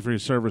say, thank you for your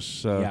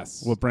service.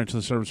 Yes. What branch of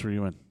the service were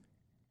you in?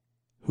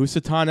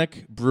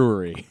 Housatonic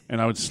Brewery.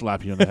 And I would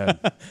slap you in the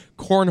head.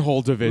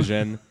 Cornhole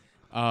division.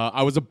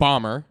 I was a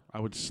bomber. I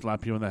would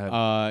slap you in the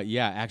head.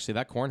 Yeah, actually,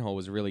 that cornhole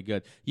was really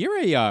good. You're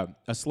a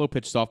slow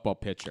pitch softball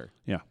pitcher.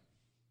 Yeah.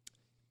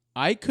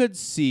 I could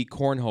see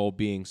cornhole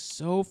being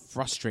so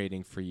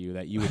frustrating for you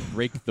that you would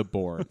break the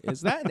board.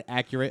 Is that an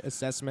accurate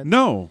assessment?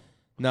 No.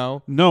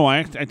 No, No,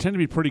 I tend to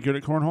be pretty good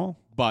at cornhole.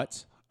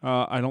 but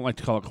I don't like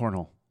to call it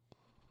cornhole.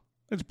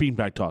 It's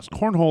beanbag toss.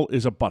 Cornhole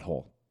is a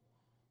butthole.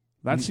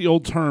 That's the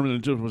old term,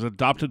 and it was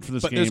adopted for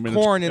this but game. there's and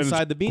corn it's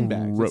inside the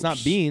beanbags. It's not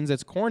gross. beans.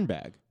 It's corn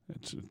bag.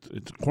 It's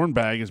corn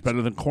bag is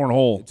better than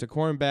cornhole. It's a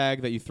corn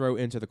bag that you throw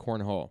into the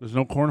cornhole. There's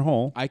no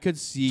cornhole. I could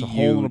see It's a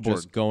hole in you a board.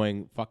 just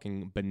going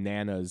fucking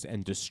bananas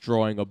and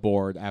destroying a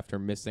board after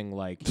missing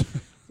like,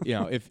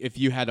 if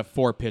you had a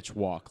 4-pitch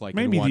walk like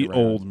Maybe in one the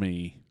round. old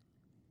me.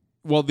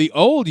 Well, the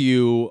old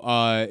you,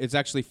 it's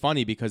actually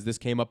funny because this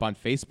came up on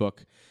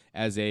Facebook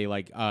as a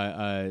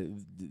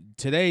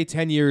today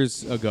 10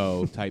 years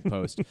ago type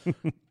post.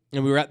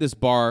 And we were at this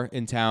bar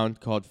in town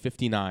called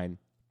 59.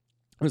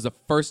 It was the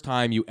first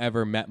time you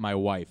ever met my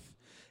wife.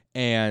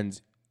 And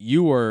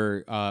you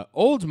were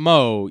old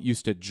Mo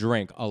used to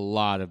drink a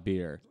lot of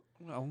beer.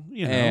 Well,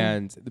 you know.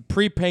 And the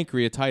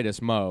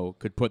pre-pancreatitis Mo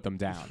could put them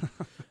down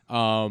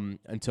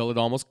until it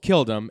almost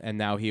killed him, and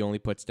now he only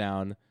puts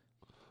down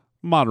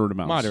moderate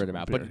amounts.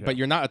 But Beer, but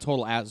you're not a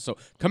total ass. So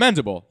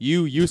commendable.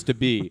 You used to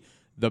be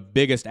the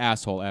biggest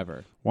asshole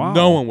ever. Wow.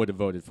 No one would have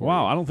voted for you.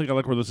 Wow, I don't think I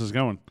like where this is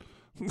going.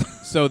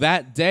 So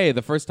that day,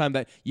 the first time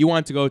that you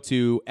wanted to go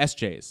to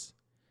SJ's.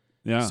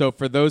 Yeah. So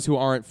for those who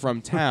aren't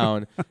from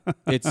town,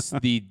 it's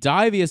the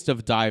diviest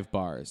of dive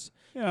bars.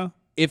 Yeah.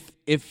 If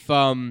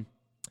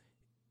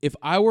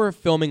I were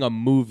filming a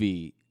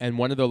movie and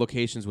one of the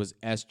locations was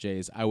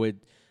SJ's, I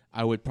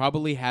would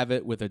probably have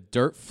it with a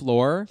dirt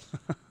floor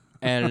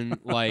and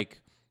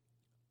like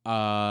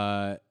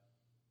a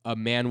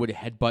man would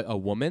headbutt a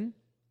woman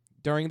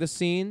during the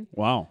scene.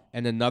 Wow.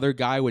 And another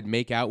guy would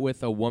make out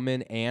with a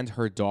woman and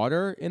her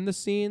daughter in the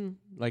scene.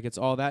 Like, it's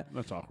all that.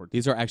 That's awkward.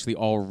 These are actually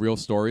all real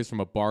stories from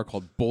a bar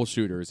called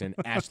Bullshooters in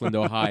Ashland,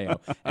 Ohio.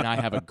 And I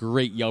have a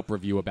great Yelp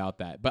review about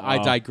that. But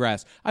I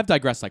digress. I've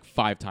digressed like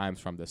 5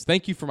 times from this.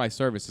 Thank you for my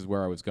service is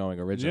where I was going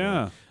originally.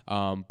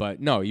 Yeah. But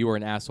no, you were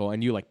an asshole.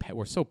 And you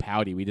were so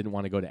pouty. We didn't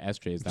want to go to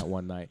SJ's that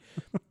one night.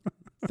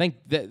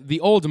 The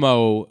old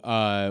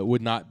Mo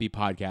would not be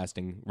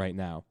podcasting right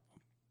now.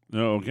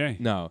 Oh, okay.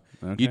 No.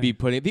 Okay. You'd be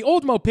putting... The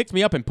old Mo picked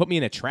me up and put me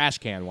in a trash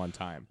can one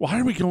time. Why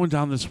are we going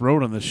down this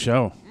road on this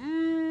show?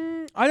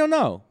 I don't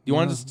know. Do you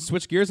want to just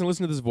switch gears and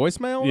listen to this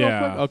voicemail real Yeah.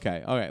 quick?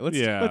 Okay. All right. Let's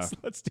do that.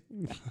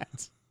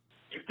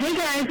 Hey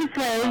guys, it's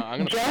Liz. I'm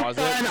going to pause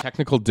it.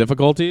 Technical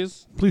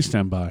difficulties. Please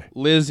stand by.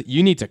 Liz,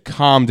 you need to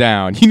calm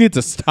down. You need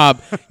to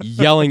stop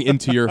yelling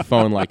into your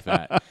phone like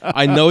that.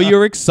 I know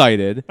you're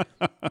excited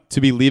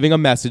to be leaving a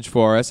message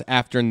for us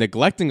after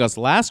neglecting us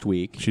last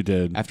week. She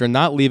did. After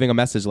not leaving a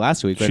message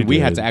last week, when we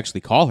had to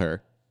actually call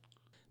her.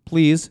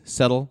 Please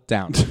settle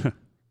down.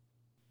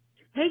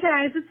 Hey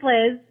guys, it's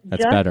Liz.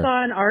 That's Just better.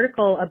 saw an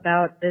article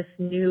about this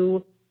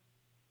new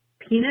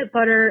peanut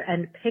butter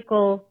and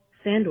pickle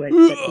sandwich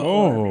that people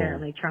are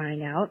apparently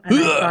trying out. And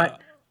I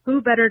thought,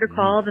 who better to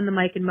call than the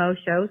Myke and Mo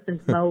show,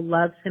 since Mo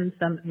loves him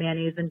some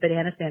mayonnaise and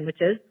banana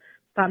sandwiches.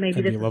 Thought maybe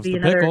And he this would loves be the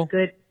another pickle.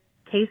 good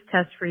taste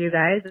test for you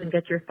guys and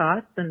get your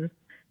thoughts. And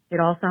it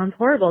all sounds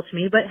horrible to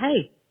me, but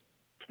hey,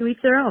 to each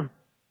their own.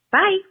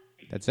 Bye.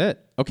 That's it.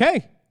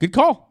 Okay. Good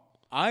call.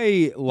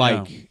 I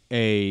like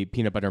a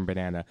peanut butter and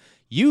banana.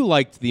 You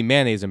liked the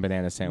mayonnaise and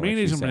banana sandwich.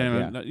 Mayonnaise you and said,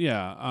 banana,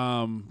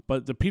 yeah.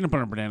 But the peanut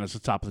butter and banana is the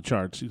top of the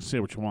charts. You can say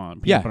what you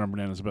want. Yeah. Peanut butter and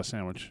banana is the best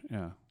sandwich.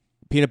 Yeah.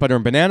 Peanut butter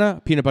and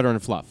banana, peanut butter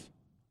and fluff.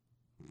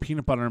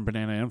 Peanut butter and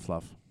banana and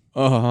fluff.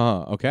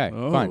 Okay.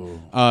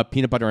 Fine.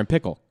 Peanut butter and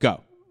pickle.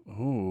 Go.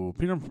 Oh,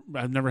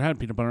 I've never had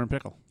peanut butter and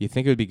pickle. You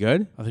think it would be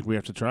good? I think we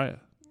have to try it.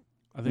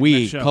 I think We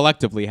next show.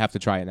 collectively have to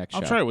try it next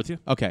show. I'll try it with you.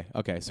 Okay.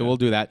 So we'll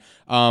do that.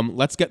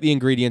 Let's get the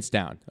ingredients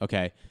down.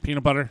 Okay.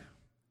 Peanut butter.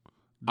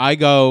 I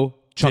go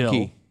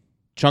chunky. Dill.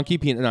 Chunky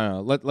peanut.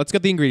 No. Let's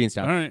get the ingredients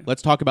down. All right.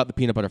 Let's talk about the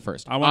peanut butter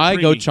first. I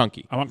go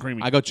chunky. I want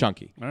creamy. I go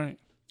chunky. All right.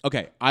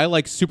 Okay. I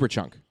like super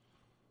chunk.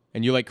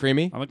 And you like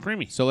creamy? I like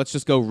creamy. So let's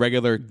just go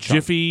regular chunk.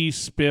 Jiffy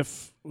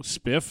spiff.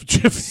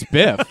 Jiffy.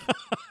 Spiff.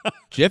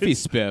 Jiffy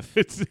spiff.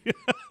 It's,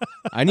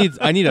 I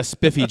need a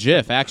spiffy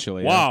jiff,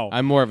 actually. wow.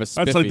 I'm more of a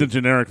spiffy. That's like the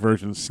generic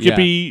version.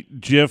 Skippy,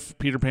 Jif,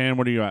 Peter Pan.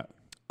 What are you at?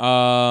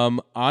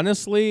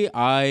 Honestly,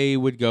 I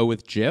would go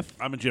with Jif.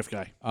 I'm a Jif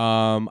guy.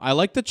 I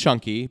like the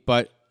chunky,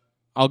 but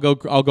I'll go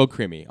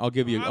creamy. I'll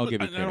give you I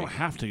creamy. don't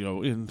have to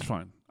go. It's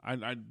fine.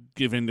 I'd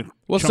give in to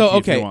Well, chunky so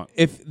if you okay, want.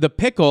 if the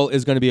pickle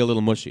is going to be a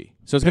little mushy,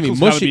 so it's going to be Pickle's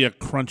gotta mushy. be a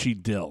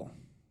crunchy dill.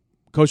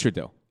 Kosher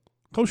dill.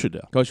 Kosher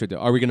dill. Kosher dill.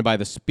 Are we going to buy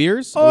the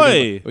spears? Oi! Are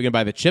we going to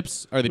buy the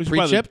chips? Are they We should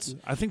buy pre-chipped?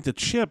 I think the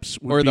chips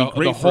would Or be the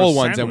great for whole a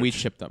ones and we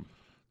sandwich. chip them?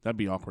 That'd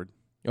be awkward.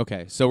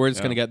 Okay, so we're just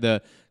Yeah. going to get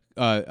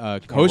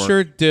the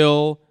kosher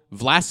dill,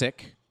 Vlasic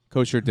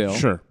kosher dill.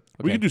 Sure.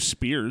 We Okay. could do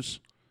spears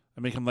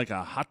and make them like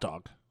a hot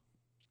dog.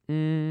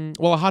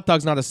 Well, a hot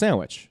dog's not a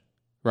sandwich,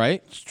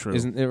 right? It's true.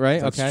 Isn't it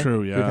right? That's okay.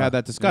 true, yeah. We've had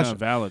that discussion. Yeah,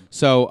 valid.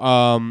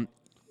 So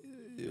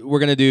we're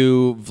going to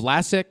do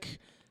Vlasic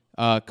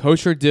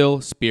kosher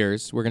dill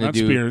spears. We're going to Not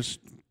do spears.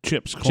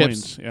 Chips.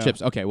 Coins. Yeah.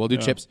 Chips. Okay, we'll do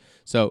Yeah. chips.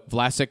 So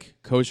Vlasic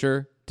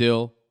kosher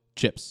dill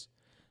chips.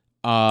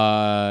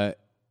 You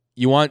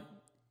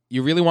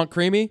really want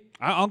creamy?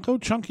 I'll go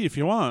chunky if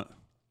you want.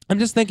 I'm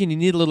just thinking you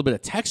need a little bit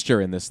of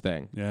texture in this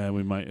thing. Yeah,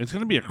 we might. It's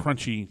going to be a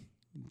crunchy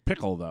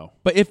pickle, though.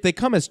 But if they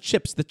come as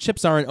chips, the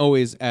chips aren't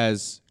always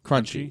as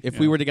crunchy. If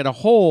we Yeah. were to get a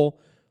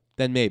whole,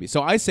 then maybe.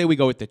 So I say we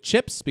go with the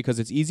chips because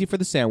it's easy for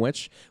the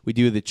sandwich. We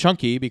do the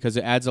chunky because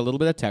it adds a little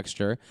bit of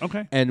texture.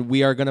 Okay. And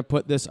we are going to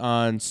put this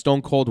on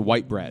stone cold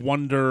white bread.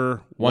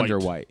 Wonder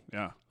White.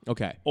 Yeah.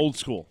 Okay. Old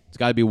school. It's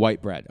got to be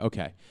white bread.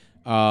 Okay.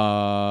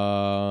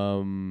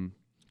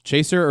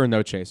 Chaser or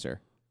no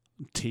chaser?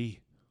 Tea.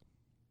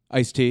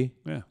 Iced tea?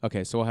 Yeah.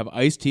 Okay, so we'll have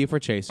iced tea for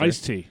chaser.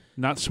 Iced tea.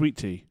 Not sweet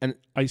tea. And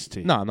Iced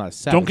tea. no, I'm not a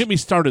savage. Don't get me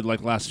started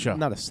like last show. I'm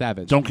not a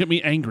savage. Don't get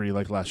me angry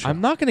like last show.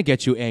 I'm not going to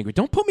get you angry.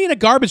 Don't put me in a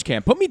garbage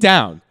can. Put me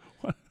down.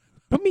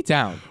 Put me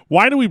down.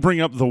 Why do we bring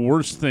up the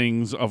worst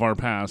things of our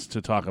past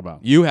to talk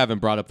about? You haven't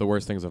brought up the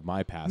worst things of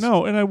my past.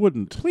 No, and I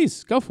wouldn't.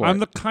 Please, go for I'm it.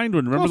 the kind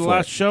one. Remember Go the for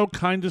last it. show?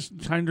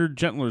 Kinder,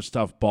 gentler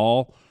stuff,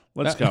 ball.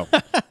 Let's go.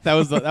 that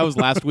was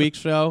last week's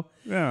show.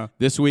 Yeah.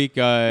 This week,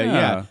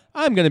 I'm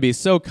going to be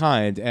so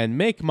kind and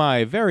make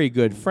my very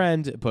good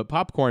friend put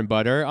popcorn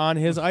butter on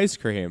his ice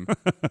cream.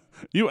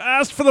 You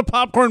asked for the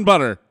popcorn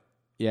butter.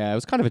 Yeah, it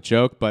was kind of a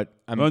joke, but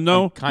I'm Oh,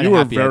 no? I'm kind You of were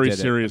happy very I did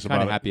serious it. I'm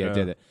kind about of it. happy I Yeah.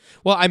 did it.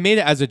 Well, I made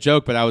it as a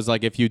joke, but I was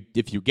like, if you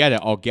get it,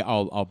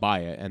 I'll buy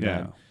it. And Yeah.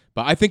 then,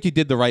 but I think you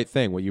did the right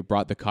thing. When you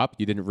brought the cup,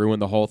 you didn't ruin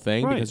the whole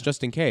thing Right. because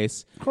just in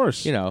case, Of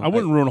course. You know, I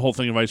wouldn't ruin a whole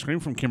thing of ice cream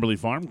from Kimberly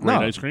Farm. Great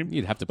No, ice cream.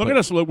 you'd have to Look put- at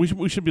us. Look,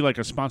 we should be like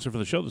a sponsor for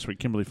the show this week,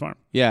 Kimberly Farm.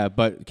 yeah.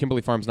 But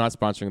Kimberly Farm's not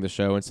sponsoring the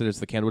show. Instead, it's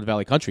the Candlewood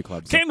Valley Country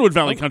Club. So- Candlewood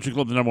Valley Country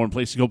Club, the number one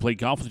place to go play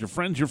golf with your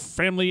friends, your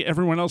family,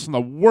 everyone else in the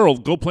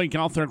world. Go play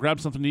golf there, grab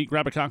something to eat,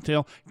 grab a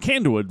cocktail.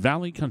 Candlewood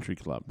Valley Country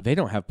Club. they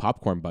don't have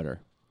popcorn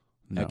butter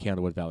No. at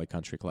Candlewood Valley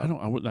Country Club.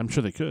 I'm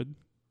sure they could.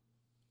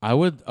 I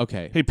would.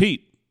 Okay. Hey,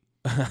 Pete.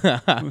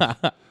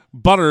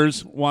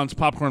 Butters wants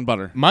popcorn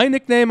butter. My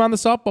nickname on the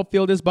softball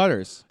field is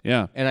Butters,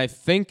 Yeah. and I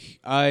think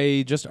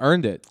I just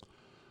earned it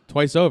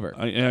twice over.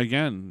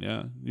 Again,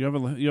 yeah. You have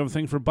a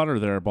thing for butter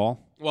there,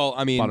 ball. Well,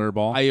 I mean,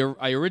 Butterball.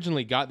 I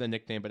originally got the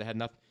nickname, but it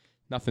had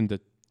nothing to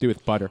do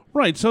with butter.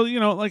 Right. So,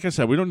 like I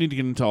said, we don't need to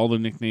get into all the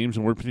nicknames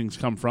and where things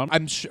come from.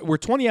 I'm sure we're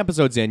 20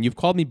 episodes in. You've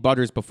called me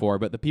Butters before,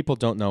 but the people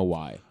don't know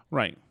why.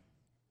 Right.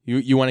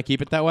 You want to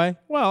keep it that way?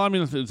 Well, I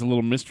mean, it's a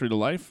little mystery to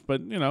life,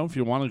 but, if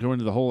you want to go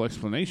into the whole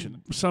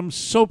explanation, some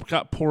soap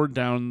got poured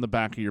down the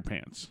back of your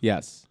pants.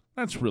 Yes.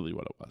 That's really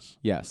what it was.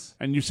 Yes.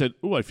 And you said,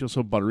 "Ooh, I feel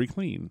so buttery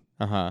clean,"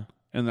 Uh-huh.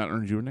 and that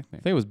earned you a nickname.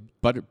 I think it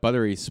was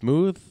buttery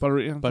smooth.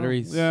 Buttery,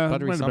 Buttery might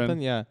have something.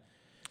 been. Yeah.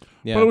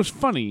 Yeah. But it was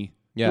funny.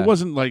 Yeah. It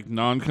wasn't like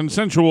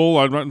non-consensual.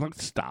 I'd like,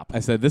 stop. I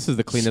said this is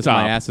the cleanest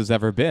Stop. my ass has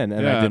ever been,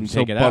 and yeah, I didn't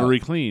so take it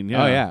buttery out. clean.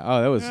 Yeah. Oh yeah.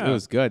 Oh, it Yeah.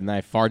 was good, and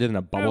I farted and a Yeah,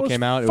 bubble it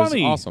came out.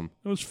 funny. It was awesome.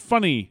 It was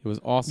funny. It was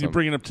awesome. You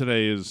bringing it up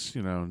today is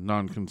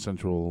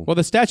non-consensual. Well,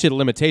 the statute of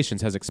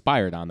limitations has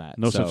expired on that.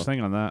 no so such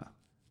thing on that.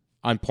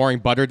 On pouring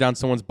butter down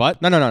someone's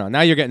butt? No.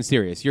 Now you're getting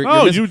serious. You're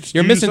you used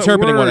that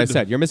misinterpreting what I word.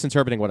 said. You're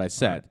misinterpreting what I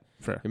said.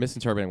 Fair. You're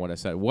misinterpreting what I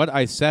said. What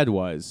I said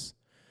was,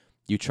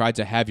 you tried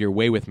to have your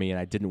way with me, and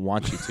I didn't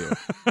want you to.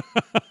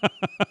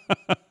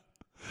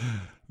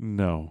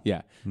 No.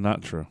 Yeah.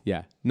 Not true.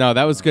 Yeah. No,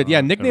 that was good.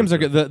 Yeah, nicknames are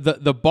good.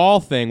 The ball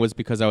thing was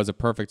because I was a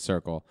perfect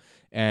circle.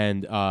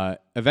 And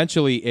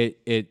eventually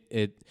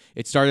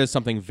it started as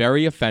something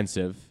very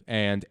offensive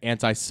and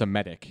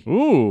anti-Semitic.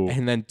 Ooh.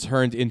 And then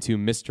turned into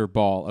Mr.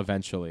 Ball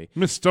eventually.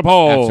 Mr.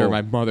 Ball. After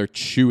my mother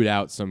chewed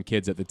out some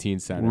kids at the teen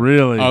center.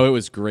 Really? Oh, it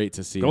was great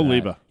to see. Go that.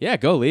 Liba. Yeah,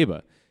 go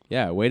Liba.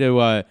 Yeah, way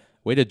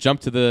to jump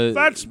to the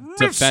That's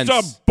defense.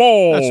 Mr.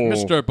 Ball.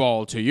 That's Mr.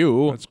 Ball to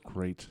you. That's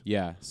great.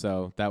 Yeah,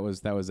 so that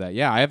was that.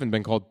 Yeah, I haven't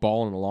been called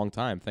Ball in a long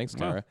time. Thanks,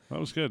 Tara. That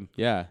was good.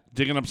 Yeah.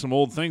 Digging up some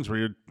old things where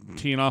you're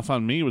teeing off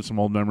on me with some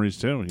old memories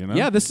too,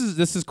 Yeah, this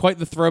is quite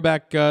the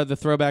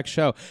throwback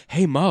show.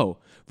 Hey Mo,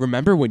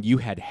 remember when you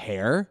had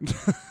hair?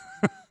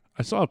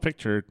 I saw a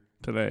picture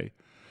today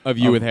Of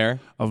you with hair?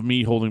 of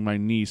me holding my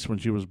niece when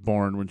she was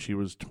born when she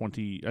was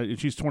 20.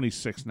 She's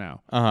 26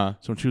 now. Uh-huh.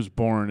 So when she was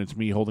born, it's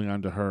me holding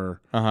on to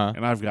her. Uh-huh.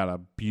 And I've got a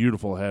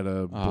beautiful head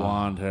of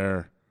blonde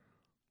hair.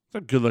 It's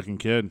a good-looking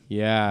kid.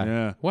 Yeah.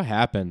 Yeah. What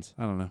happened?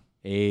 I don't know.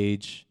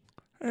 Age.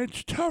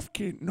 It's tough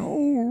getting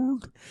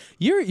old.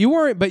 You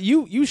weren't, but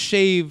you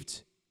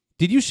shaved.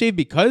 Did you shave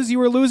because you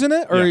were losing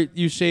it, or Yeah.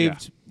 you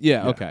shaved?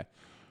 Yeah. Yeah. Okay.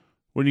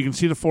 When you can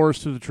see the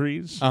forest through the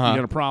trees, Uh-huh. you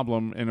got a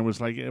problem, and it was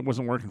like it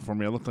wasn't working for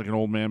me. I looked like an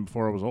old man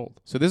before I was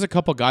old. So there's a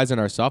couple guys on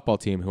our softball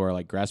team who are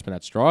like grasping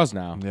at straws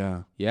now.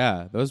 Yeah.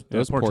 Yeah. Those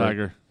Poor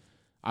Tiger.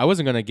 I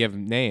wasn't gonna give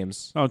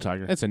names. Oh,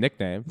 Tiger. It's a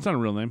nickname. It's not a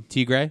real name.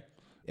 Tigre.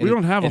 We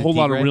don't have a whole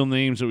lot of Tigre? real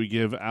names that we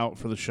give out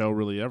for the show,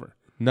 really, ever.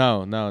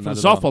 No, For not the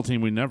at all. softball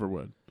team, we never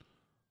would.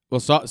 Well,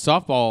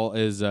 softball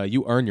is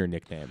you earn your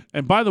nickname.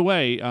 And by the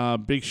way,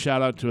 big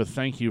shout out to a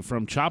thank you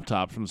from Chop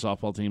Top from the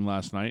softball team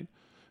last night,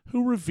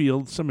 who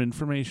revealed some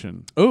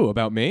information Ooh,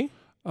 about me?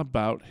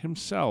 about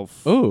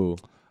himself, Ooh.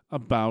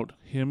 about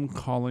him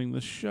calling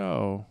the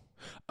show.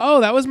 Oh,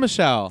 that was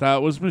Michelle.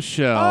 That was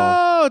Michelle.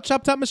 Oh,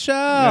 Chop Top Michelle.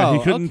 Yeah,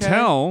 he couldn't Okay.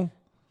 tell.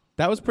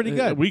 That was pretty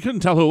good. We couldn't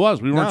tell who it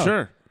was. We weren't No.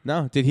 sure.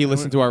 No, did he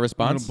listen to our On a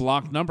response?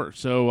 blocked number,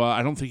 so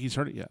I don't think he's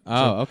heard it yet. Oh,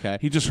 So okay.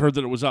 He just heard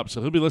that it was up,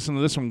 so he'll be listening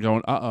to this one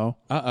going, "Uh-oh."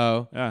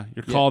 Uh-oh. Yeah,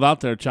 you're called out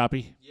there,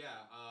 Choppy. Yeah.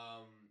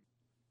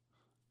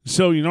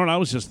 So you know what I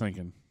was just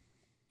thinking?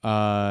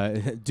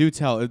 Do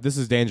tell. This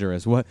is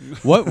dangerous. What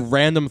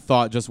random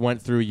thought just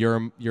went through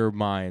your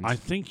mind? I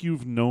think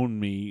you've known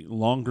me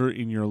longer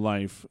in your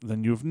life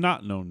than you've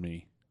not known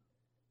me.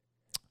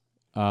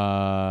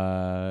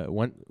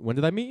 When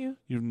did I meet you?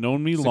 You've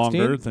known me 16?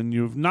 longer than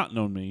you've not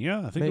known me. Yeah,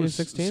 I think Maybe it was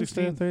 16.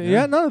 16.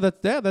 Yeah, no,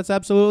 that's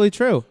absolutely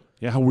true.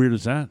 Yeah, how weird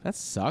is that? That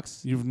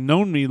sucks. You've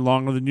known me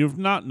longer than you've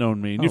not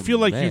known me, and you Oh, feel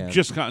like man. you've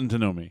just gotten to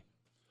know me.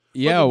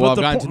 Yeah, but well, I've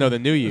the gotten po- to know the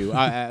new you,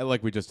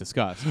 like we just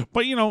discussed.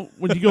 But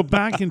when you go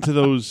back into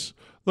those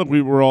Look,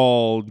 we were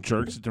all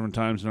jerks at different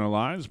times in our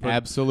lives, but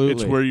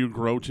Absolutely. it's where you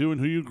grow to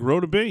and who you grow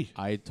to be.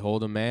 I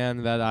told a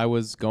man that I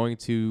was going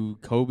to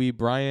Kobe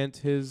Bryant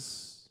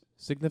his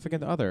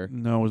significant other.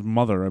 No, his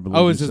mother, I believe.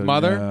 Oh, it was you his said.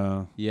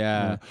 mother? Yeah.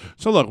 Yeah.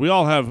 So look, we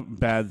all have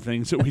bad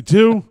things that we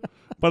do,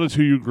 but it's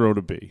who you grow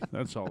to be.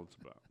 That's all it's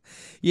about.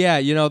 Yeah,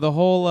 you know, the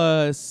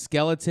whole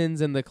skeletons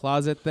in the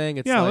closet thing.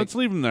 It's Yeah, like, let's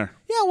leave them there.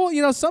 yeah, well,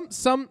 you know,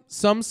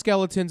 some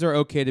skeletons are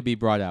okay to be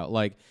brought out.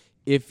 Like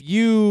if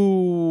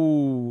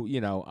you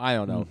know, I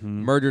don't know,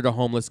 murdered a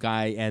homeless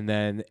guy and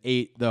then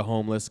ate the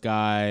homeless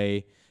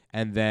guy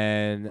and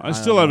then I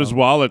still have his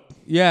wallet.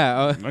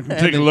 Yeah, I can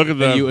take a look at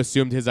that. You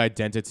assumed his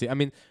identity. I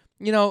mean,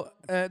 you know,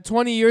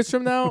 20 years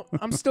from now,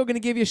 I'm still going to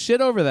give you shit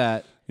over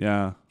that.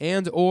 Yeah.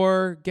 And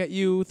or get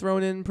you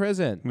thrown in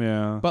prison.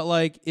 Yeah. But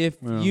like if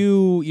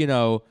you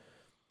know,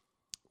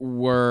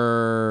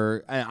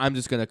 I'm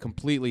just going to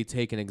completely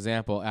take an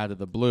example out of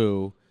the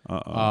blue.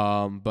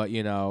 But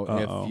you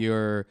know, if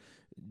you're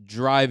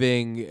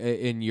driving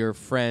in your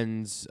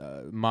friend's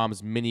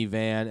mom's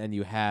minivan and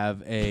you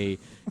have a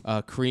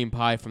cream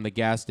pie from the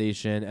gas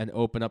station and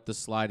open up the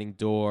sliding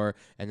door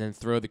and then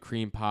throw the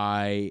cream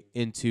pie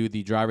into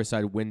the driver's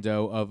side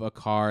window of a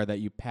car that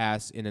you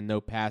pass in a no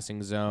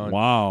passing zone.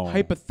 Wow.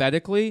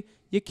 Hypothetically,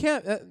 you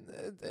can't.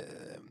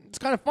 It's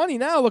kind of funny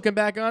now looking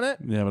back on it.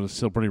 Yeah, but it's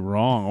still pretty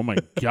wrong. Oh my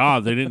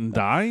God, they didn't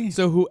die?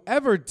 So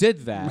whoever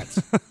did that,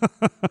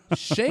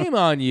 shame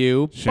on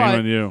you. Shame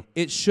on you.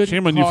 It shouldn't.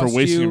 Shame on you for cost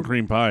wasting you, a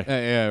cream pie.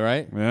 yeah,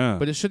 right. Yeah.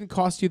 But it shouldn't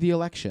cost you the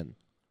election.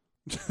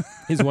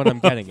 Is what I'm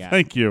getting at.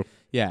 Thank you.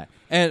 Yeah,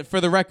 and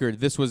for the record,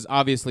 this was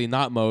obviously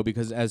not Mo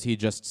because, as he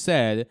just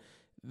said,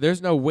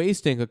 there's no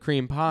wasting a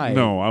cream pie.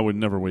 No, I would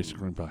never waste a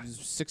cream pie.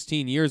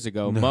 16 years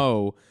ago,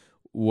 Mo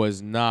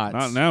was not.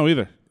 Not now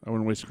either. I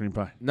wouldn't waste a cream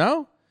pie.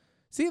 No.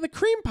 See, the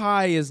cream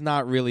pie is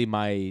not really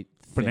my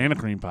thing. Banana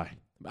cream pie.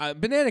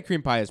 Banana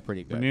cream pie is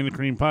pretty good. Banana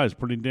cream pie is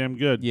pretty damn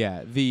good.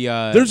 Yeah, the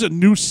There's a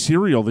new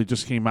cereal they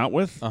just came out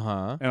with,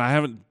 uh-huh. and I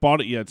haven't bought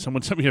it yet.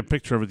 Someone sent me a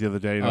picture of it the other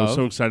day, and I was Oh.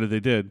 so excited they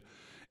did.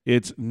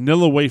 It's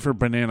Nilla wafer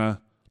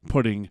banana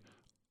pudding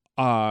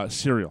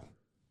cereal.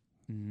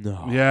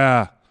 No.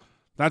 Yeah,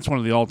 that's one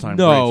of the all-time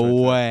No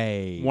greats.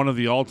 way. One of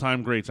the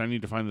all-time greats. I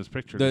need to find this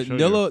picture. The to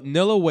show you.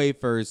 Nilla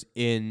wafers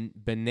in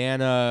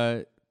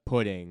banana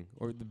pudding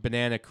or the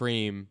banana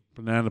cream.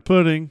 Banana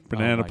pudding,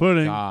 banana Oh my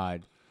pudding,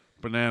 God.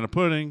 banana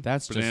pudding.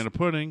 That's banana just-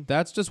 pudding.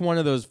 That's just one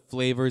of those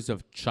flavors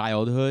of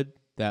childhood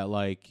that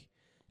like,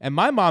 and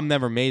my mom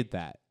never made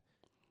that.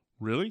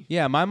 Really?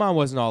 Yeah, my mom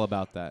wasn't all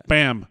about that.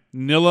 Bam,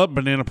 Nilla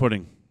banana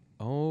pudding.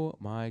 Oh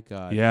my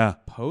God. Yeah.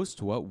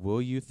 Post, what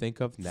will you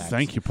think of next?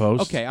 Thank you,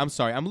 Post. Okay, I'm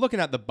sorry. I'm looking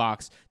at the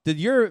box. Did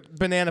your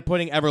banana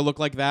pudding ever look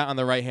like that on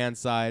the right-hand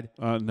side?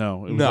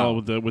 No, it was No.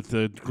 all with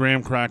the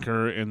graham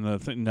cracker and the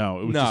thing. No,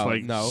 it was just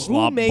like no.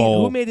 slop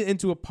bowl. Who made it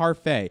into a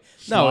parfait?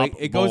 Slop No,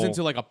 it goes bowl.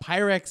 into like a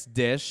Pyrex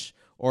dish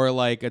or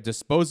like a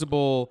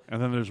disposable.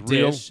 And then there's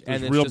real, dish,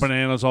 and it's real just-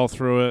 bananas all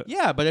through it.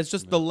 Yeah, but it's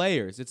just the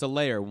layers. It's a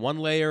layer. One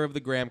layer of the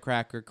graham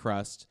cracker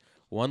crust,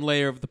 one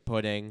layer of the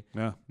pudding,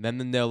 Yeah, then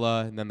the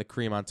Nilla, and then the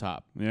cream on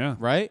top. yeah,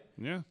 Right?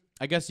 yeah.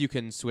 I guess you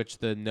can switch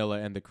the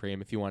Nilla and the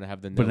cream if you want to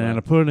have the Nilla.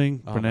 Banana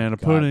pudding, Oh banana my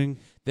God. pudding.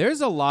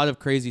 There's a lot of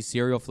crazy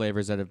cereal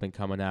flavors that have been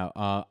coming out.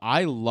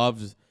 I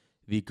loved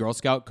the Girl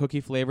Scout cookie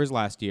flavors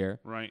last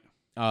year. Right.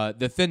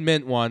 The Thin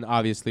Mint one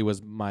obviously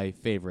was my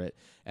favorite.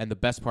 And the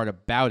best part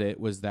about it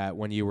was that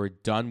when you were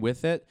done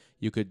with it,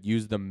 you could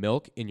use the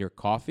milk in your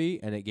coffee,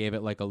 and it gave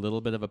it like a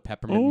little bit of a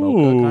peppermint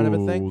mocha kind of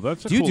a thing.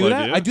 That's a do you cool do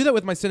that? idea. I do that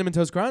with my Cinnamon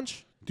Toast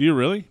Crunch. Do you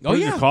really? Oh, Put it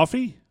in yeah. your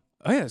coffee?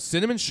 Oh, yeah.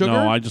 Cinnamon sugar.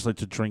 No, I just like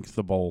to drink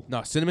the bowl.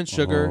 No, cinnamon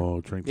sugar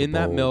Oh, drink the in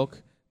that bowl.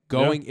 milk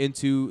going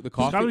into the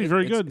coffee. gotta be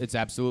very good. It's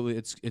absolutely,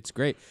 it's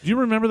great. Do you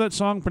remember that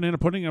song, Banana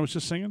Pudding, I was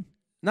just singing?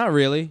 Not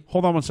really.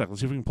 Hold on one second.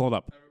 Let's see if we can pull it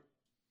up.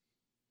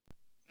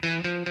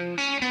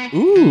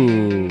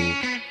 Ooh.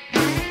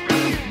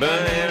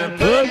 Banana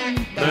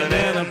pudding,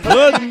 banana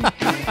pudding.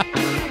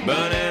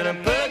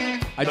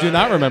 I do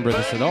not remember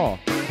this at all.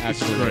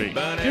 It's Actually. great.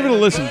 Give it a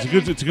listen.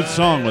 It's a good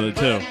song with it,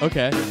 too.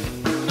 Okay.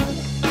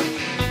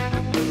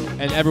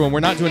 And everyone,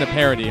 we're not doing a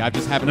parody. I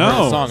just haven't heard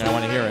No. the song and I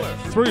want to hear it.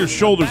 Throw your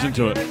shoulders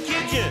into it.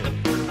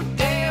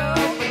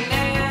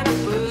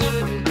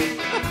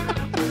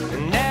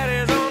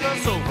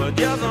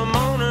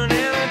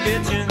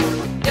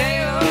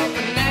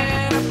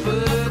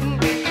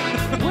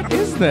 What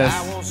is this?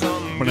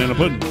 Banana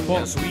pudding.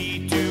 Well,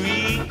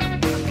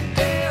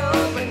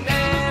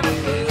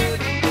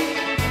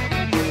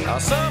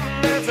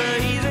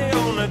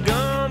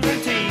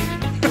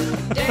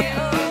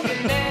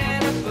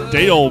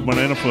 Day old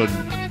banana pudding.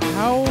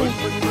 how? Put it.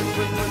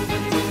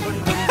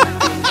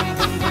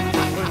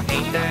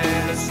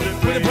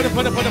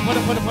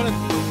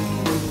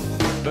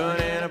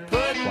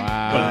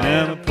 Wow.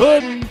 Banana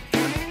pudding.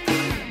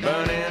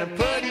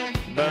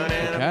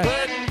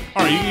 Okay.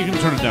 All right, you can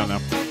turn it down now.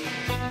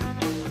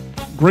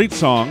 Great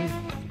song.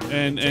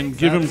 And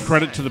give him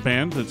credit to the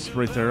band that's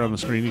right there on the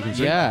screen. You can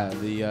see. Yeah,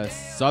 the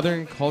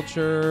Southern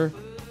culture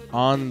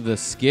on the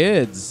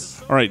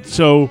skids. All right,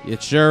 so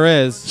It sure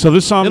is. so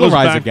this song It'll goes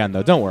rise back. again,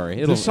 though. Don't worry.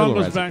 This song it'll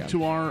goes rise back again.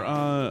 to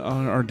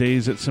our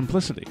days at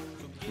Simplicity.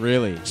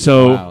 Really?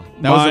 So Wow.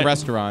 That was a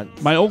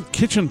restaurant. My old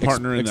kitchen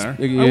partner in there.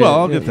 yeah,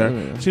 I'll yeah, get there.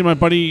 yeah. See, my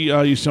buddy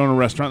used to own a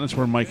restaurant. That's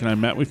where Myke and I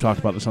met. We've talked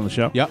about this on the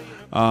show. Yep.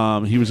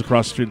 He was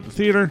across the street at the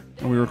theater,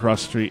 and we were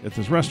across the street at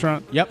this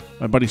restaurant. Yep.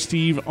 My buddy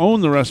Steve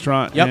owned the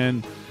restaurant, Yep.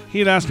 and he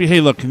had asked me, "Hey,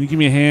 look, can you give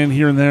me a hand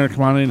here and there?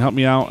 Come on in and help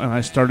me out." And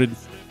I started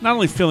not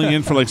only filling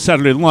in for like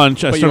Saturday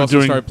lunch, I But you started also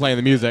doing. started playing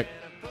the music.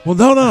 Well,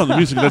 no, the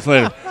music that's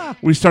later.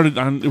 We started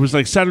on. It was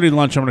like Saturday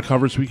lunch. I'm going to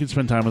cover so he could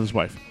spend time with his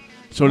wife.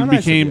 So How it nice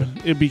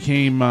of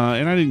became,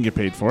 and I didn't get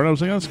paid for it. I was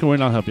like, let's go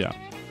in, I'll help you out.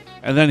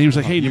 And then he was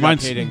like, hey, do you got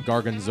mind? paid in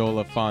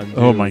Gargonzola fund.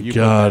 Oh my You put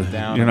God, that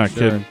down, you're I'm not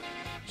sure. kidding.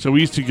 So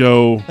we used to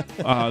go.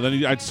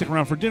 Then I'd stick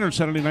around for dinner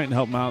Saturday night and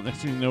help him out. Next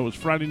thing you know, it was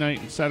Friday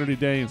night and Saturday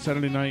day and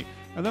Saturday night.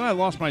 And then I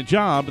lost my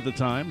job at the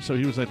time, so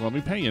he was like, "Let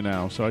me pay you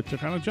now." So I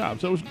took on a job.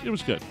 So it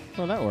was good.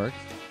 Well, that works.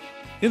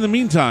 In the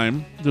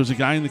meantime, there was a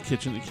guy in the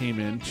kitchen that came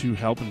in to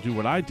help and do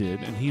what I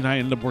did, and he and I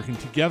ended up working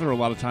together a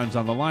lot of times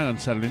on the line on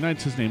Saturday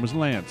nights. His name was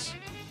Lance.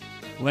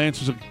 Lance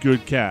was a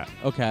good cat.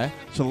 Okay.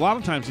 So a lot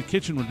of times the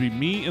kitchen would be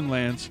me and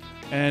Lance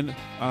and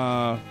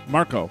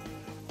Marco,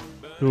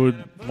 who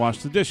would wash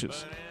the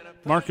dishes.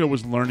 Marco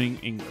was learning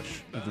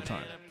English at the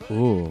time.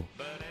 Ooh.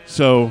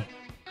 So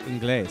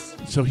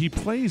Inglés. so he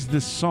plays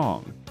this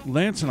song.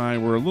 Lance and I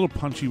were a little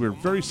punchy. We were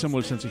very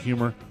similar sense of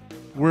humor.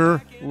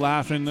 We're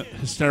laughing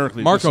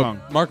hysterically at the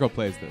song. Marco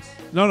plays this.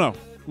 No.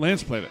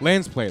 Lance played it.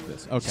 Lance played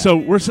this. Okay. So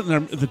we're sitting there.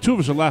 The two of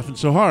us are laughing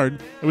so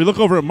hard. And we look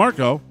over at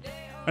Marco,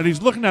 and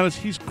he's looking at us.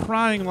 He's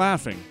crying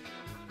laughing.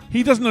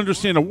 He doesn't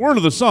understand a word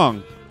of the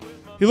song.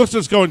 He looks at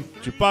us going,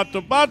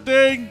 "Chipato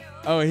batting."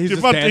 oh, he's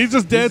just He's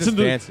just dancing.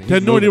 He's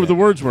Had no moving idea what the it.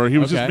 words were. He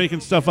was just Okay.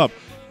 making stuff up.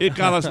 It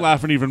got us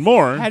laughing even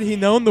more. Had he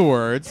known the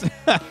words,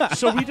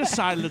 So we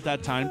decided at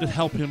that time to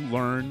help him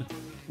learn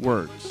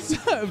words.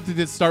 did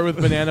it start with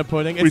banana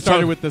pudding? It We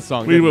started talked- with this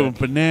song. We didn't went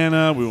it? with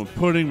banana. We went with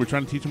pudding. We're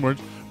trying to teach him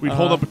words. We'd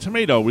hold up a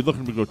tomato. We'd look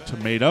at him and go,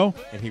 tomato.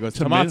 And he goes,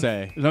 Tomato.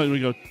 tomate. No, we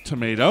go,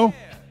 tomato.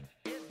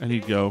 And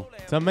he'd go,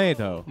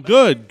 Tomato.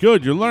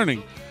 good, you're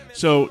learning.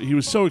 So he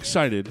was so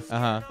excited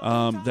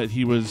Uh-huh. that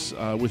he was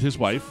with his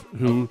wife,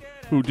 who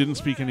didn't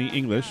speak any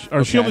English.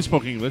 Or she Okay. only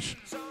spoke English.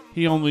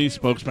 He only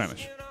spoke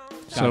Spanish.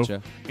 So,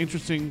 Gotcha.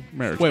 interesting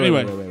marriage. Wait,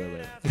 anyway, wait.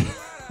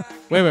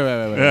 Wait.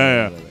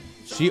 Yeah. Wait.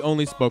 She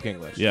only spoke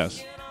English.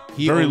 Yes.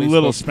 He Very only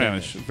little spoke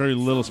Spanish. Very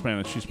little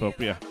Spanish she spoke,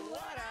 but yeah.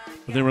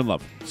 But they were in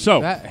love. So,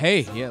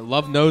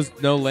 Love knows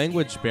no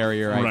language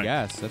barrier, I Right.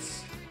 guess.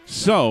 That's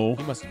so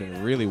he must have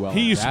been really well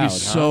he used to be endowed,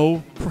 huh?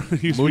 so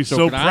he used to be Mucho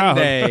so proud.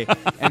 grande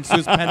en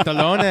sus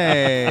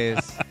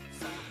pantalones.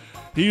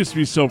 He used to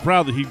be so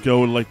proud that he'd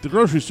go to like the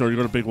grocery store, he'd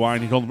go to Big Y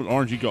and he'd hold him an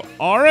orange, he'd go,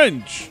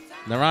 "Orange!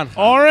 Naranja.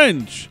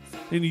 Orange!"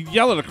 And he'd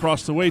yell it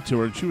across the way to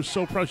her, and she was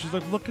so proud. She's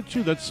like, "Look at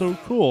you, that's so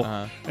cool."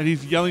 Uh-huh. And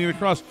he's yelling it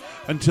across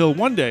until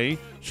one day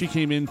she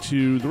came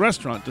into the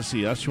restaurant to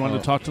see us. She wanted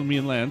to talk to me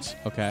and Lance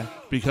Okay.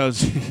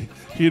 because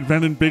he had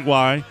been in Big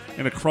Y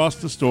and across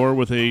the store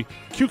with a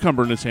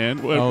cucumber in his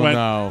hand.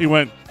 No. He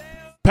went,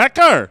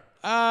 "Pecker!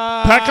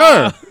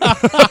 Pecker.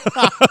 Pecker!"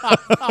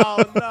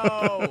 Oh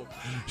no.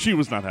 She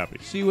was not happy.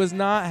 She was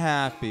not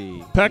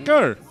happy.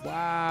 Pecker!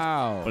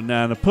 Wow.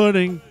 Banana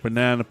pudding,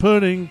 banana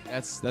pudding.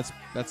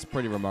 That's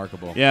pretty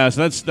remarkable. Yeah,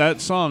 so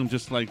that song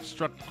just like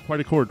struck quite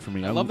a chord for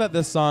me. I love that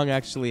this song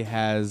actually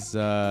has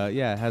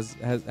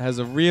has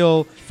a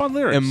real Fun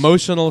lyrics.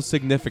 emotional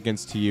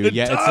significance to you. It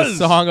It's does. a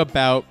song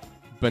about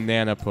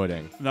banana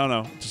pudding.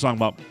 No, it's a song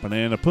about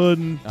banana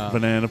pudding, Oh.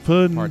 banana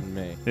pudding. Pardon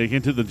me. Yeah, you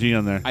can't do the G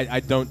on there. I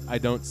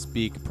don't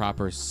speak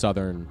proper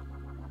Southern.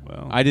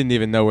 Well, I didn't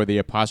even know where the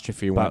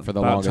apostrophe went for the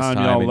about longest time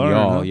time. y'all in learn,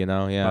 y'all, huh? you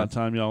know, yeah. About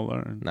time y'all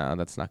learn. No,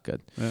 that's not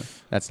good. Yeah.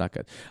 That's not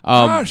good.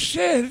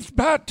 Shit, it's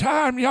about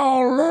time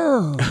y'all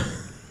learn.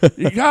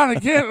 You gotta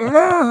get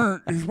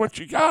learned is what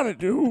you gotta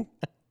do.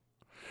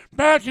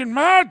 Back in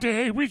my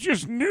day, we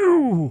just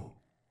knew.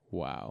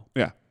 Wow.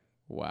 Yeah.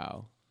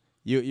 Wow.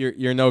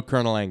 You're no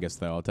Colonel Angus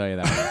though. I'll tell you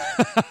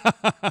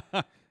that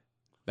much.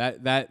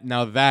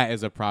 That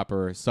is a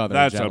proper Southern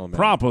That's gentleman. a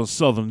proper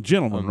Southern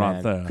gentleman Oh, right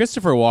man. there.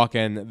 Christopher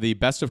Walken, the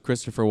best of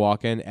Christopher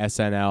Walken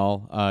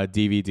SNL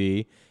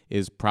DVD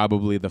is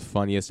probably the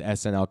funniest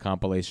SNL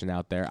compilation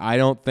out there. I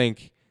don't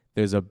think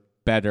there's a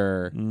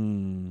better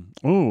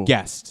Ooh.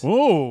 guest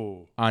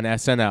Ooh. on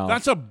SNL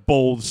That's a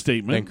bold than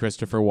statement.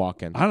 Christopher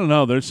Walken. I don't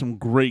know. There's some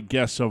great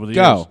guests over the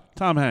Go. years.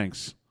 Tom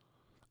Hanks.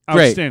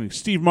 Great. Outstanding.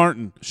 Steve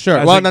Martin. Sure.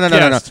 as Well, a no.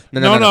 guest. No.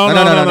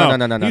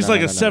 He's like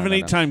a no,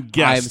 7-8 no. time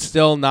guest.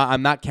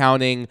 I'm not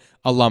counting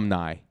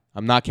alumni.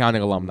 I'm not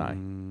counting alumni.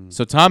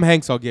 So Tom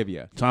Hanks, I'll give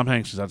you. Tom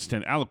Hanks is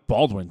outstanding. Alec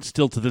Baldwin,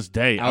 still to this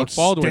day, Alec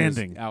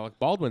outstanding.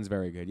 Baldwin's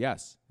very good.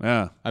 Yes.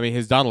 Yeah. I mean,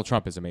 his Donald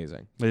Trump is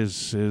amazing.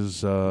 His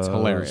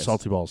hilarious.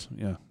 salty balls.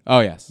 Yeah.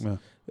 Oh yes.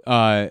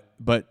 Yeah.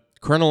 But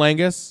Colonel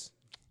Angus,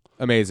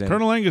 amazing.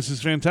 Colonel Angus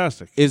is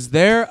fantastic. Is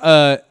there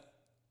a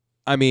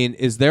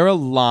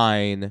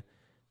line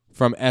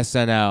from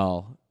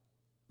SNL?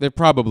 There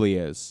probably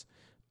is,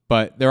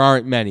 but there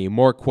aren't many.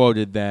 More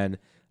quoted than,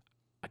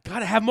 I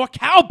gotta have more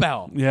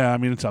cowbell. Yeah, I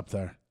mean, it's up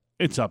there.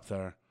 It's up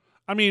there.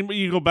 I mean, when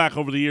you go back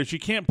over the years, you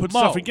can't put Mo.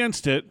 stuff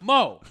against it.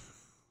 Mo,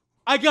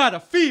 I got a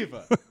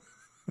fever,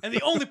 and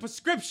the only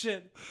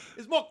prescription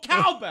is more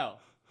cowbell.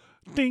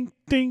 Ding,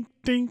 ding,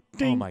 ding,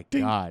 ding. Oh my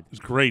ding. God, It's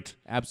great.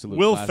 absolute.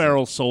 Will classic.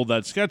 Ferrell sold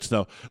that sketch,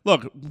 though.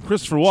 Look,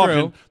 Christopher Walken,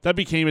 True. that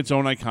became its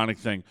own iconic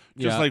thing.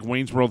 Just Yeah. like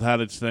Wayne's World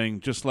had its thing,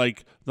 just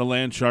like The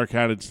Land Shark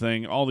had its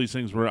thing. All these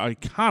things were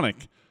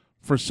iconic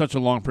for such a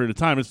long period of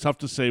time. It's tough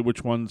to say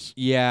which ones.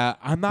 Yeah,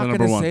 I'm not The going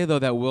number to one. say, though,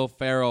 that Will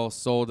Ferrell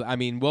sold. I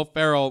mean, Will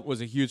Ferrell was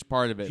a huge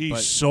part of it. He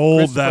but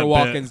sold that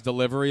Christopher bit. Walken's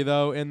delivery,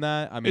 though, in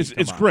that, I mean, It's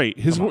come on. great.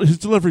 His Come on. his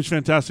delivery's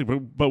fantastic,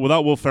 but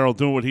without Will Ferrell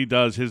doing what he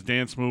does, his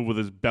dance move with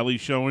his belly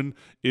showing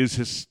is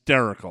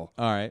hysterical.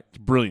 All right, It's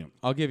brilliant.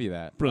 I'll give you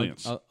that.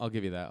 Brilliance. I'll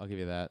give you that. I'll give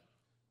you that.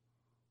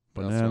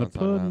 What else do you Banana wanna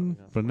talk about? pudding.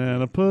 Yeah. Banana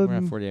We're at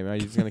pudding. 48. Are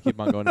you just going to keep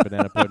on going to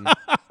Banana Pudding?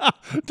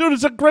 Dude,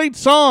 it's a great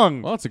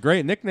song. Well, it's a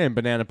great nickname,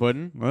 Banana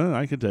Pudding. Well,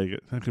 I could take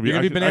it. That could You're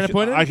gonna be Banana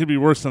Pudding? I could be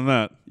worse than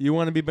that. You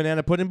want to be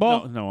Banana Pudding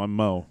Ball? No, I'm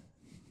Mo.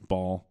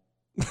 Ball.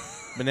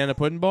 Banana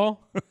Pudding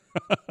Ball?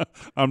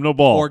 I'm no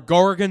ball. Or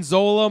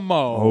Gorgonzola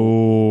Mo?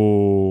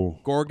 Oh.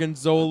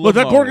 Gorgonzola Look,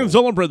 that Mo.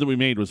 gorgonzola bread that we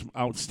made was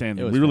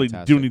outstanding. It was We really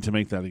fantastic. do need to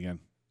make that again.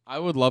 I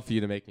would love for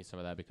you to make me some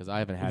of that because I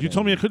haven't had You it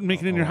told me I in couldn't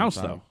make it in a your long house,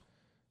 time. though.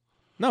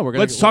 No, we're gonna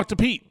Let's talk to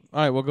Pete. All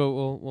right, we'll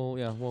go.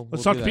 We'll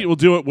Let's do talk to that. Pete. We'll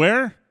do it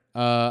where?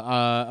 The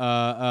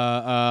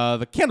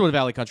Candlewood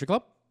Valley Country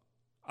Club.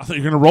 I thought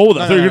you were going to roll with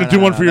it. I thought you were going to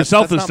do one for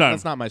yourself that's this not, time.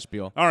 That's not my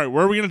spiel. All right,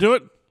 where are we going to do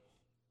it?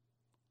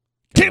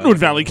 Candlewood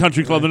Valley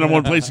Country Club, the number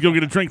one place to go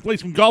get a drink, play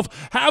some golf,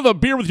 have a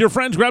beer with your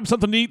friends, grab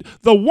something to eat.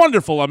 The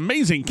wonderful,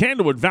 amazing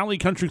Candlewood Valley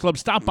Country Club.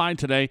 Stop by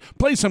today,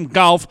 play some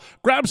golf,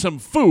 grab some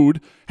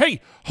food. Hey,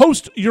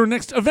 host your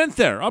next event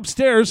there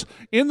upstairs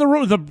in the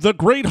room, the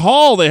great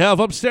hall they have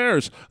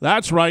upstairs.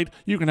 That's right.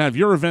 You can have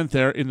your event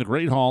there in the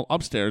great hall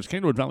upstairs,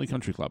 Candlewood Valley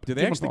Country Club. Do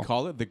they Give 'em a actually call.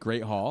 call it the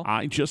Great Hall?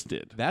 I just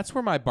did. That's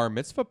where my bar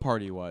mitzvah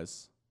party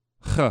was.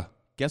 Huh.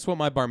 Guess what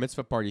my bar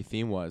mitzvah party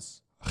theme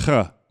was?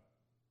 Huh.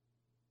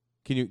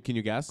 Can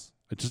you guess?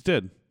 I just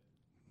did.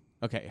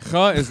 Okay,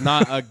 is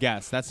not a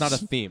guess. That's not a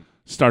theme.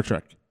 Star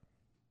Trek.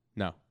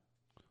 No,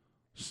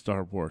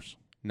 Star Wars.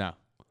 no.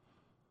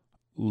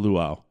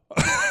 Luau.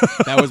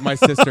 That was my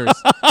sister's.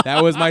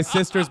 That was my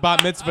sister's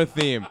bat mitzvah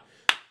theme.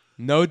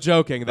 No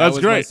joking. That That's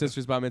was my great.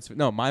 sister's bat mitzvah.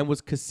 No, mine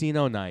was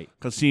casino night.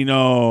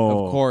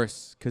 Casino. Of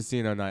course,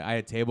 casino night. I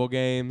had table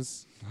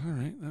games. All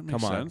right, that makes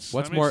Come on. sense.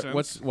 What's That more? makes sense.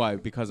 What's why?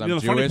 Because I'm You know,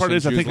 the Jewish funny part and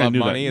is, I Jews think I love knew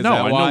that. money. Is No,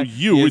 that I know why?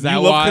 you, Is and that you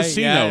love why? Yeah,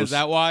 casinos. is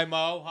that why,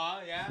 Mo? Huh?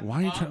 Yeah. Why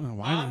are you Huh? trying?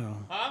 Why? Huh?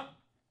 Huh?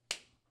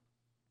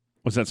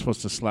 Was that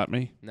supposed to slap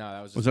me? No,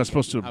 that was. Was just that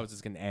supposed to? I was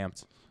just getting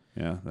amped.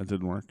 Yeah, that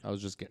didn't work. I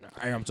was just getting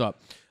amped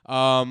up.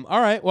 All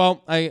right.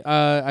 Well,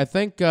 I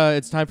think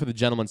it's time for the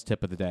gentleman's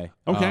tip of the day.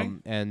 Okay.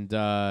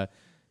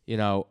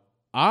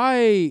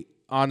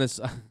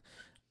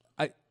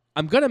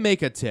 I'm gonna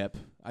make a tip.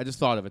 I just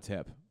thought of a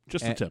tip.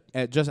 Just a tip.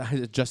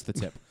 Just the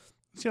tip.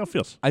 See how it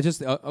feels. I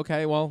just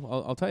okay.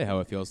 Well, I'll tell you how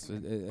it feels.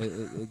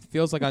 It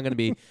feels like I'm going to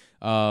be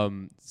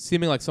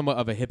seeming like somewhat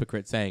of a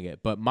hypocrite saying it.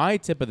 But my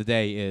tip of the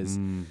day is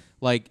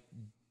like,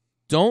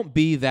 don't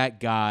be that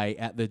guy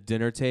at the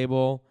dinner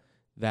table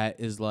that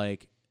is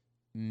like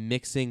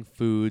mixing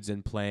foods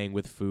and playing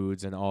with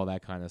foods and all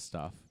that kind of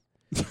stuff.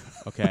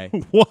 Okay,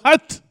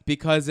 What?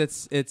 because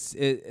it's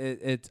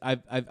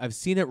I've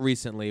seen it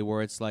recently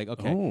where it's like,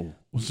 okay, Oh,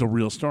 this is a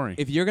real story.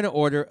 if you're gonna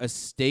order a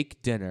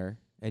steak dinner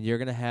and you're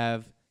gonna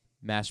have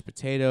mashed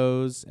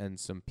potatoes and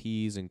some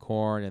peas and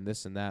corn and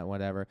this and that,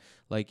 whatever,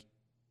 like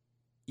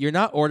you're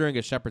not ordering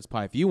a shepherd's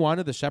pie. If you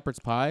wanted the shepherd's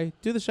pie,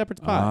 do the shepherd's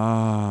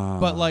pie.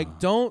 But like,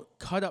 don't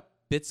cut up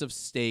bits of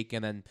steak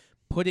and then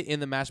put it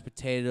in the mashed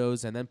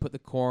potatoes and then put the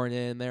corn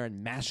in there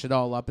and mash it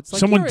all up. It's like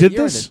Someone you're, did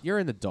you're this? You're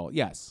an adult.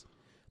 Yes.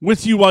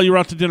 With you while you were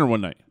out to dinner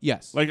one night,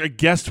 Yes. like a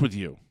guest with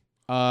you,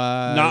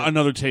 not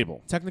another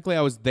table. Technically,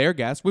 I was their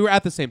guest. We were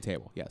at the same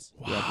table. Yes.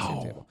 We were at the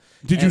same table.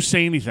 Did you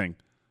say anything?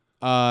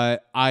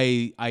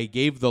 I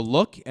gave the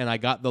look and I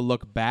got the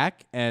look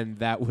back, and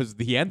that was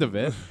the end of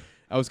it.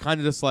 I was kind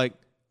of just like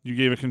You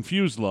gave a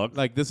confused look.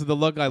 this is the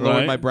look. I lowered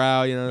Right. my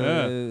brow. You know.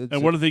 Yeah. it's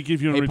And what did they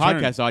give you in hey,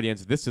 return? podcast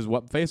audience, this is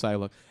what face I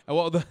look.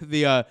 Well,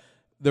 the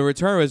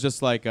return was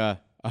just like, all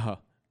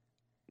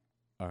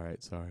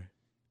right, sorry.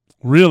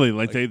 Really?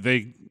 Like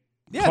they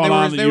Yeah, caught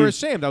on that they you were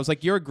ashamed. I was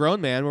like, you're a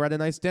grown man. We're at a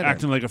nice dinner.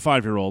 acting like a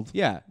 5-year-old.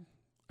 Yeah.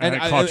 And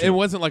And I caught it you.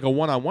 wasn't like a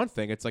one-on-one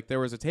thing. It's like there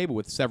was a table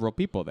with several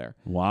people there.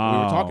 Wow.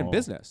 We were talking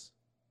business.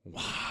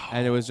 Wow.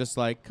 And it was just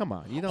like, come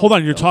on. You don't. Hold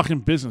on, you're talking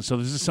business. So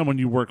this is someone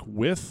you work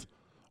with?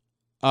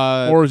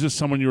 Or is this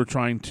someone you were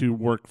trying to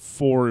work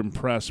for,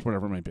 impress,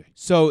 whatever it might be?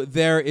 So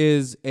there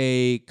is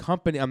a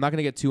company. I'm not going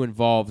to get too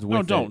involved with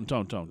No, it.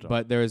 don't.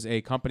 But there's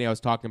a company I was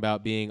talking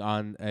about being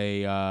on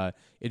a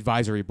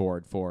advisory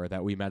board for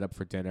that we met up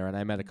for dinner, and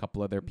I met a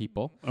couple other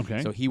people.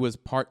 Okay. So he was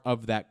part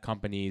of that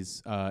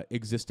company's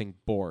existing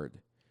board.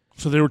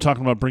 So they were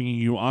talking about bringing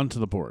you onto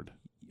the board.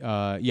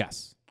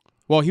 Yes.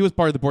 Well, he was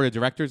part of the board of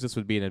directors. This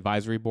would be an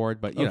advisory board,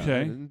 but you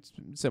Okay. know, it's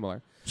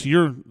similar. So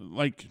you're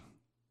like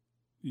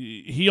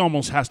he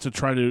almost has to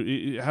try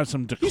to have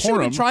some decorum. He should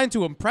have been trying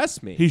to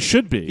impress me. He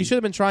should be. He should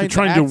have been trying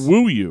to act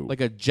woo you.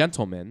 like a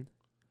gentleman.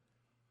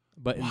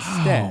 But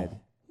instead,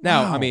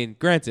 now, I mean,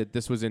 granted,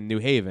 this was in New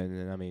Haven,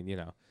 and I mean,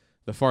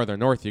 the farther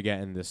north you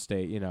get in this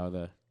state,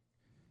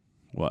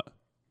 What?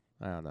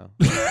 I don't know.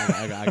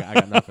 I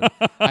got nothing.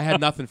 I had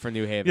nothing for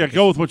New Haven. Yeah,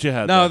 go with what you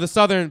had. No, there. the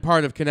southern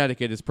part of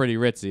Connecticut is pretty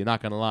ritzy,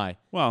 not going to lie.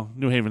 Well,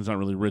 New Haven's not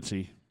really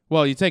ritzy.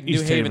 Well, you take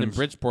East New Haven Havens. and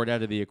Bridgeport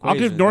out of the equation.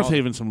 I'll give North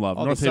Haven some love.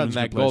 All North of a sudden, Haven's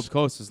that a good place. Gold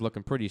Coast is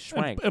looking pretty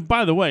schwank. And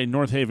by the way,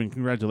 North Haven,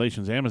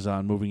 congratulations,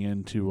 Amazon moving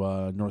into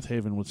North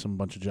Haven with some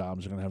bunch of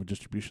jobs. They're going to have a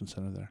distribution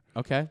center there.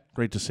 Okay.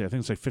 Great to see. I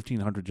think it's like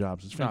 1,500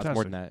 jobs. It's No, fantastic. it's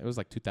more than that. It was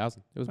like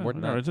 2,000. It was more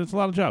than that. It's a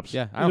lot of jobs.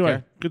 Yeah, I Either don't way,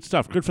 care. Good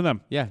stuff. Good for them.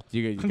 Yeah.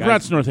 You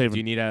Congrats, guys, North Haven. Do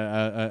you need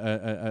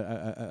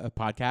a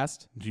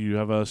podcast? Do you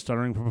have a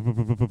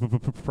stuttering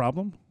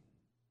problem?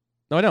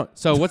 No, I don't.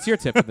 So what's your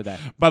tip of the day?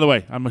 By the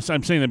way, I'm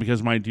saying that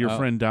because my dear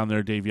friend down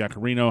there, Dave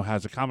Yacarino,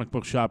 has a comic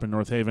book shop in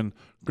North Haven.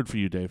 Good for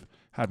you, Dave.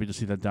 Happy to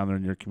see that down there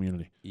in your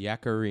community.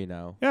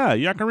 Yacarino. Yeah,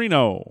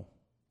 Yacarino.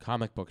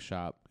 Comic book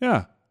shop.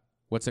 Yeah.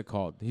 What's it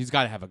called? He's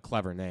got to have a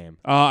clever name.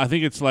 I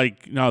think it's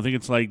like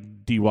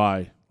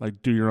DY,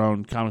 like do your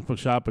own comic book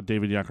shop, but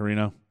David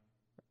Yacarino.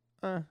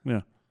 Yeah.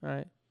 All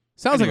right.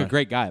 Sounds like Anyway. a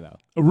great guy, though.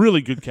 A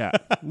really good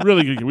cat.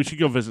 Really good cat. We should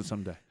go visit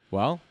someday.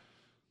 Well,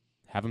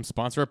 have him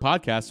sponsor a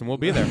podcast and we'll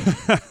be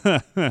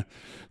there.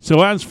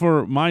 So as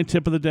for my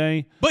tip of the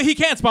day, But he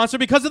can't sponsor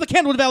because of the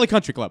Candlewood Valley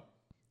Country Club.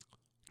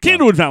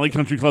 Candlewood Valley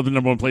Country Club, the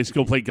 #1 place to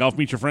go play golf,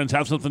 meet your friends,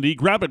 have something to eat,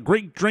 grab a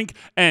great drink,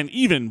 and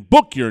even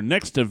book your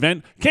next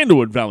event.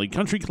 Candlewood Valley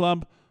Country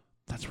Club,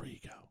 that's where you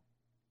go.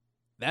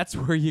 That's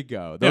where you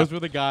go. Those were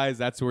the guys.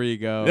 That's where you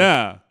go.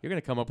 Yeah. You're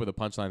going to come up with a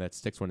punchline that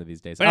sticks one of these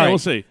days. Yeah, All right. we'll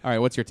see. All right.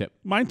 What's your tip?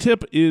 My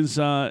tip is,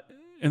 and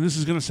this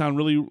is going to sound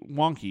really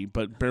wonky,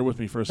 but bear with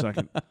me for a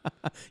second.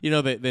 They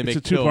make a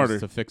pills two-parter.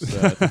 to fix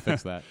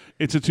that.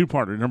 It's a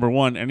two-parter. Number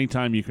one,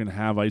 anytime you can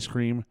have ice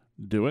cream,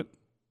 do it.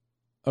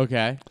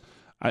 Okay.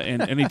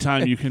 And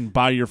anytime you can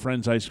buy your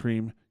friends ice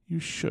cream,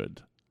 you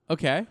should.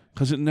 Okay.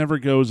 Because it never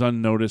goes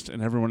unnoticed,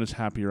 and everyone is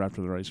happier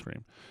after their ice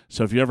cream.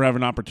 So if you ever have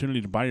an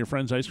opportunity to buy your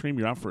friends ice cream,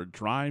 you're out for a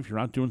drive, you're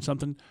out doing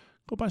something,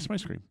 go buy some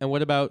ice cream. And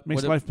what about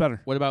Makes life better.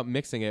 What about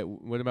mixing it?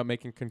 What about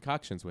making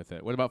concoctions with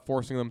it? What about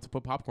forcing them to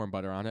put popcorn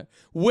butter on it?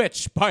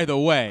 Which, by the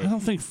way, I don't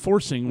think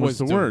forcing was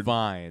the word.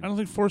 divine. I don't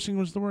think forcing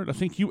was the word. I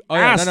think you Oh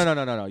yeah, asked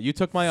no. You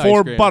took my for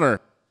ice cream.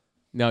 butter.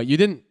 No, you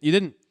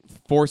didn't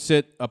force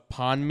it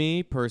upon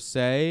me per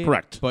se.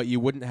 Correct. But you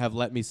wouldn't have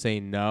let me say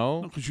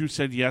no. Because you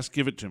said yes,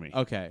 give it to me.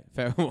 Okay.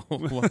 Fair.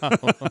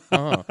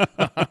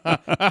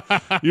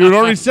 You had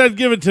already said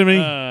give it to me.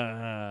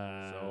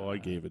 So I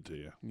gave it to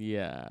you.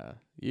 Yeah.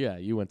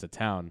 You went to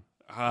town.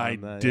 I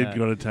on that, did yeah.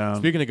 go to town.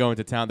 Speaking of going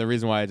to town, the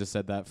reason why I just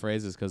said that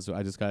phrase is because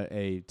I just got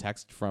a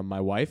text from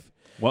my wife.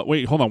 What?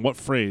 Wait, hold on. What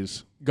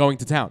phrase? Going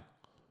to town.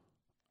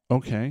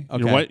 Okay.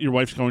 Okay. Your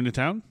wife's going to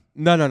town?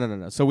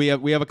 No. So we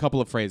have a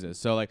couple of phrases.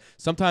 So like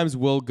sometimes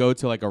we'll go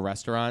to like a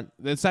restaurant.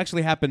 This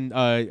actually happened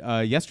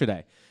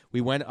yesterday.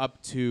 We went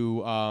up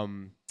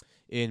to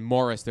in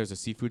Morris. There's a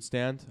seafood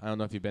stand. I don't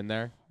know if you've been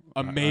there.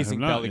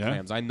 Amazing not, belly yeah.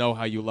 clams. I know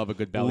how you love a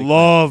good belly.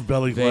 Love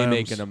belly They clams.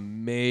 make an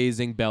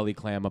amazing belly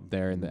clam up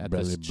there at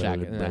this shack.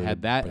 And I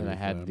had that, and I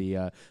had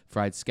the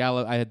fried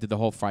scallop. did the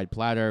whole fried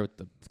platter with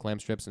the clam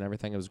strips and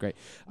everything. It was great.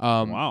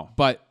 Wow.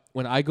 But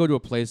when I go to a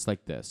place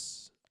like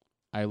this,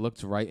 I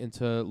looked right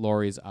into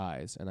Lori's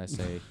eyes and I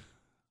say,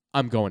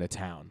 I'm going to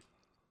town.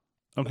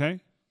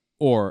 Okay.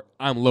 Or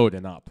I'm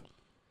loading up,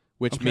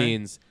 which Okay.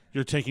 means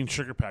You're taking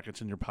sugar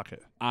packets in your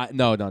pocket.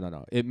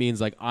 no. It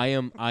means like I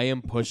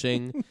am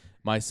pushing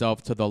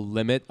myself to the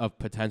limit of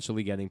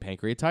potentially getting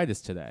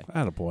pancreatitis today.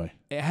 Attaboy.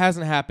 It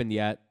hasn't happened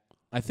yet.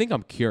 I think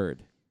I'm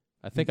cured.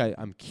 I think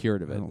I'm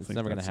cured of it. It's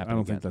never going to happen I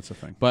don't again. think that's a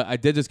thing. But I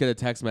did just get a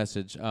text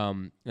message,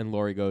 and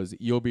Lori goes,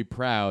 "You'll be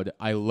proud.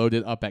 I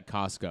loaded up at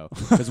Costco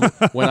because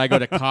when I go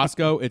to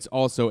Costco, it's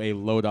also a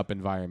load up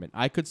environment.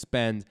 I could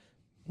spend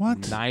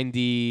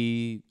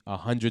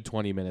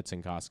 120 minutes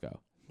in Costco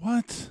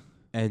What?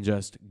 and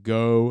just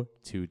go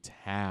to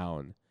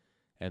town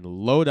and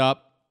load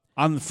up.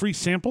 On the free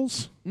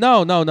samples?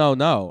 No.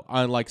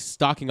 On like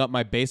stocking up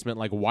my basement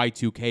like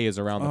Y2K is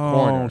around the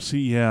corner. Oh, see,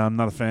 yeah, I'm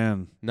not a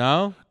fan.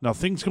 No? No,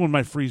 things go in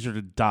my freezer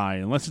to die.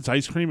 Unless it's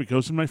ice cream, it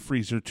goes in my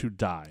freezer to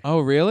die. Oh,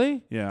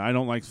 really? Yeah, I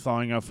don't like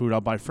thawing out food. I'll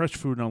buy fresh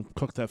food and I'll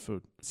cook that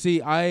food.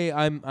 See,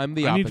 I'm the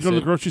opposite. I need to go to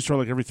the grocery store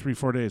like every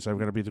 3-4 days. I've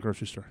got to be at the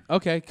grocery store.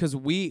 Okay, because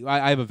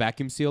I have a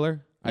vacuum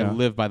sealer. I Yeah.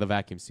 live by the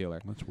vacuum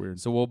sealer. That's weird.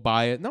 So we'll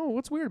buy it. No,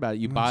 what's weird about it?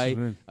 You That's buy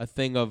weird. a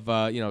thing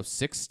of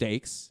 6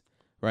 steaks,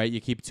 right?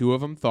 You keep 2 of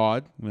them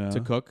thawed Yeah. to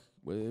cook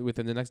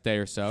within the next day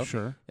or so.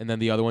 Sure. And then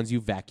the other ones you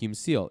vacuum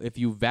seal. If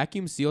you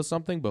vacuum seal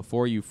something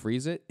before you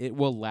freeze it, it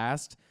will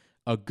last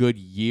a good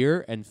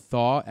year and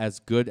thaw as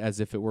good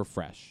as if it were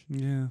fresh.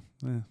 Yeah,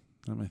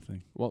 that might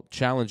think. Well,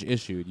 challenge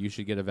issued. You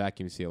should get a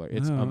vacuum sealer.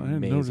 It's no,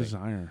 amazing. I have no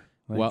desire.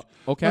 Well,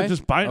 okay.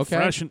 Just buy it okay.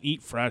 fresh and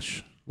eat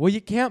fresh. Well,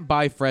 you can't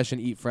buy fresh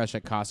and eat fresh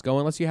at Costco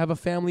unless you have a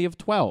family of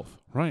 12.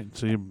 Right.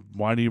 So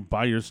why do you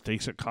buy your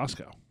steaks at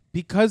Costco?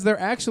 Because they're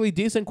actually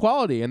decent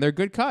quality and they're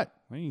good cut.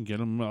 I can get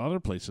them other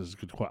places.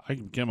 I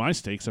can get my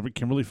steaks every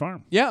Kimberly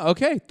Farm. Yeah,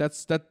 okay.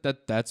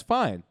 That's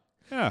fine.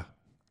 Yeah.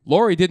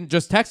 Lori didn't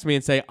just text me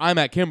and say, I'm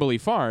at Kimberly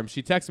Farm.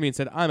 She texted me and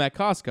said, I'm at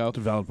Costco. That's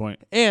a valid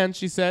point. And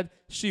she said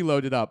she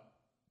loaded up.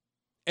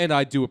 And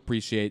I do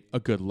appreciate a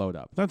good load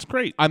up. That's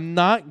great. I'm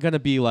not going to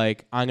be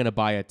like, I'm going to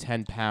buy a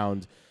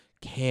 10-pound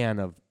can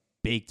of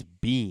baked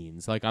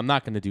beans. Like, I'm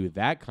not going to do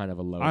that kind of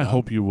a load I up.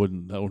 hope you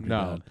wouldn't. That would be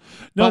No.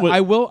 bad. But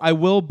I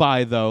will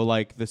buy, though,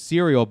 like the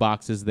cereal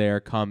boxes there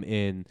come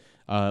in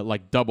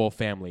like double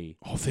family.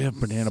 Oh, they have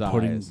banana size.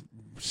 pudding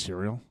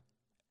cereal?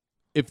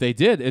 If they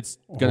did, it's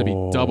going to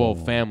be double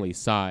Oh. family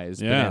size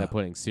banana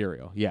pudding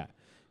cereal. Yeah.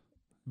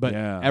 But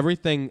Yeah.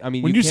 everything, I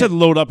mean, When you said can't-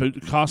 load up at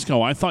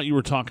Costco, I thought you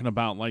were talking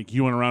about like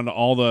you went around to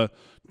all the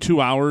 2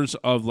 hours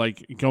of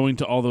like going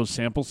to all those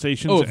sample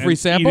stations. Oh, free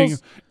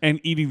samples?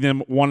 Eating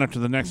them one after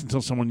the next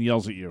until someone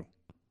yells at you.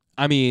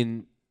 I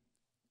mean,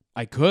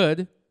 I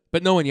could,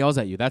 but no one yells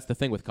at you. That's the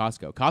thing with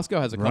Costco.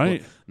 Costco has a couple.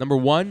 Right. Number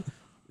one,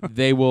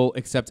 they will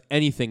accept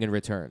anything in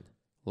return.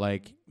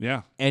 Like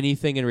Yeah.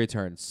 anything in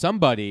return.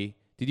 Somebody,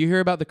 did you hear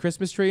about the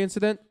Christmas tree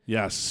incident?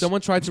 Yes.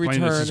 Someone tried to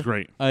Explain return This is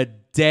great. a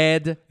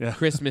dead Yeah.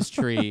 Christmas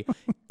tree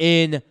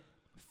in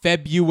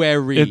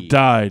February. It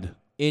died.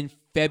 In I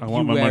February.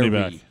 want my money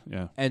back.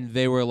 Yeah. And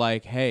they were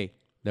like, hey,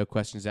 no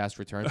questions asked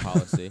return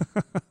policy.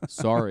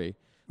 Sorry.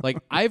 Like,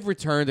 I've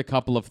returned a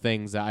couple of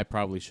things that I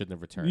probably shouldn't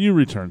have returned. You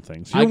return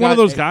things. I You're one got of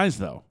those a- guys,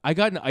 though. I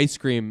got an ice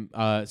cream,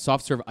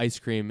 soft serve ice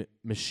cream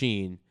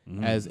machine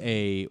as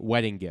a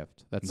wedding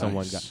gift that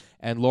someone Nice. got.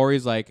 And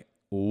Lori's like,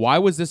 why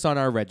was this on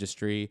our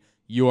registry?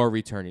 You are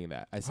returning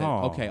that. I said,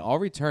 Oh. okay, I'll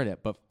return it.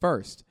 But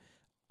first,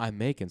 I'm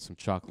making some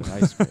chocolate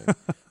ice cream.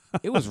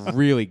 It was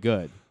really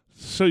good.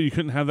 So you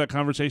couldn't have that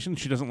conversation?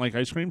 She doesn't like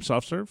ice cream,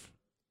 soft serve?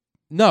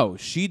 No,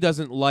 she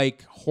doesn't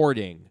like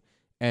hoarding,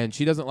 and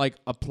she doesn't like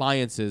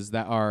appliances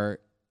that are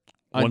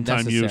One-time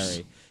unnecessary.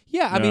 use.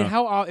 Yeah, I mean,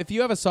 Yeah. if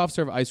you have a soft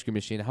serve ice cream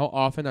machine, how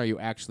often are you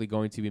actually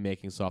going to be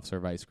making soft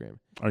serve ice cream?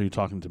 Are you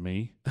talking to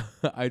me?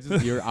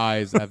 Your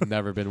eyes have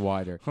never been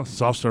wider.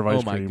 Soft serve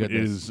ice my cream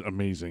goodness. is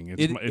amazing. It-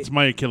 It's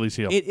my Achilles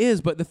heel. It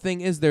is, but the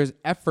thing is, there's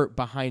effort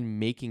behind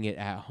making it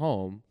at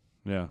home,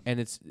 yeah. and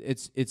it's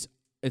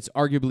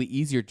arguably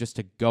easier just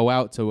to go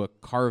out to a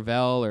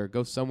Carvel or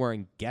go somewhere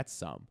and get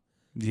some.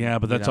 Yeah,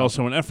 but that's know?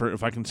 also an effort.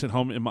 If I can sit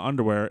home in my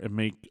underwear and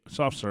make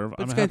soft serve,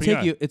 But I'm it's a gonna happy take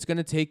guy. you. It's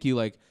gonna take you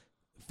like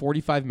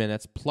 45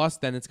 minutes. Plus,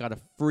 then it's got to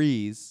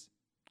freeze.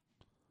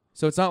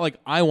 So it's not like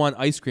I want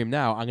ice cream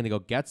now. I'm gonna go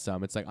get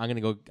some. It's like I'm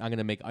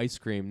gonna make ice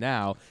cream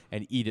now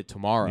and eat it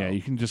tomorrow. Yeah,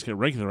 you can just get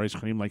regular ice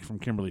cream like from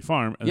Kimberly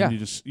Farm, and Yeah. then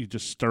you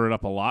just stir it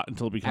up a lot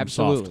until it becomes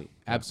Absolutely, soft.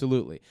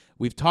 absolutely.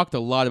 We've talked a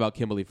lot about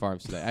Kimberly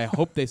Farms today. I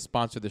hope they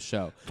sponsor the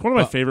show. It's one of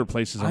my But- favorite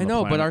places on I the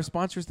know, planet. but our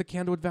sponsor is the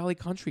Candlewood Valley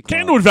Country Club.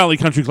 Candlewood Valley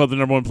Country Club, the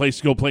number one place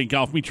to go play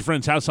golf, meet your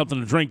friends, have something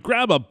to drink,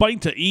 grab a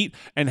bite to eat,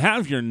 and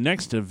have your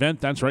next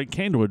event. That's right,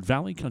 Candlewood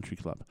Valley Country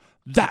Club.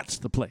 That's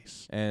the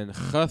place. And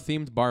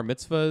themed bar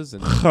mitzvahs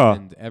and, Huh.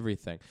 and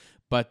everything.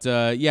 But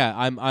yeah,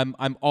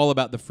 I'm all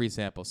about the free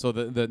sample. So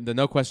the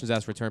no questions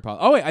asked return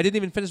policy. Oh wait, I didn't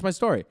even finish my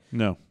story.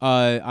 No.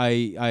 I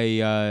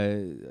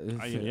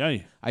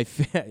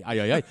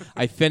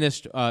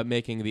finished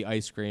making the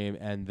ice cream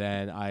and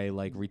then I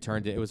like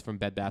returned it. It was from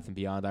Bed Bath and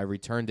Beyond. I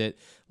returned it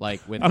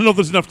like with I don't know if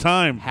there's enough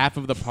time. half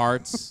of the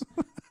parts.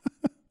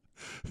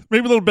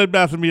 Maybe a little Bed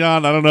Bath &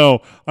 Beyond. I don't know.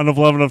 I don't know if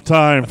we'll have enough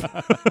time.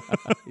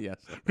 Yes.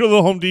 Go to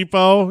the Home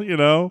Depot, you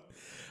know.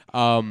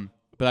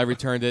 But I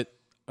returned it.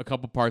 A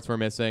couple parts were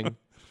missing.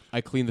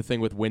 I cleaned the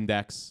thing with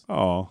Windex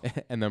Oh.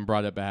 and then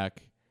brought it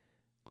back.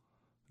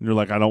 You're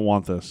like, I don't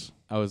want this.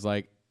 I was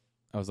like,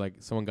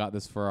 someone got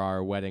this for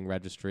our wedding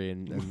registry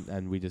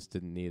and we just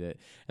didn't need it.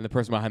 And the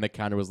person behind the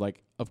counter was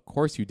like, of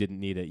course you didn't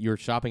need it. You're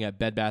shopping at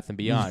Bed Bath &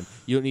 Beyond.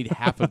 You don't need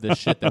half of the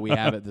shit that we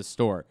have at the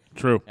store.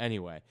 True.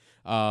 Anyway.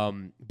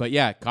 But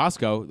yeah,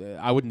 Costco,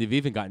 I wouldn't have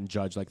even gotten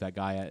judged like that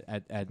guy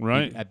at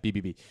Right. at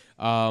BBB.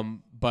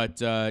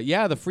 But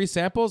yeah, the free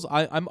samples,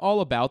 I'm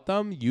all about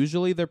them.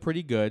 Usually they're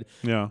pretty good.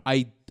 Yeah.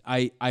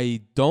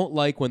 I don't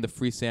like when the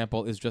free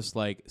sample is just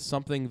like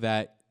something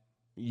that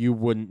you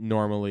wouldn't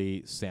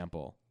normally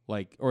sample.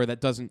 Like, or that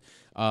doesn't.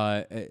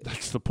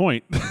 That's the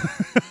point.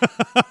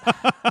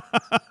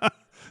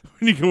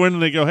 When you go in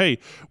and they go, hey,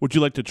 would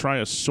you like to try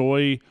a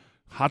soy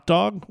hot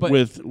dog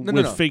with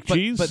fake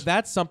cheese? But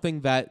that's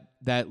something that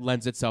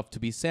lends itself to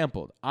be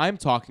sampled. I'm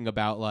talking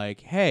about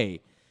like,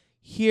 hey,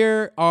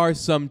 here are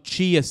some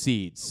chia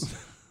seeds.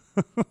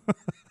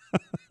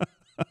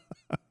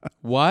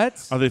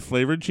 What? Are they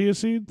flavored chia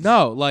seeds?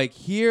 No, like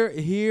here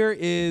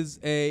is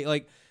a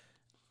like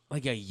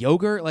a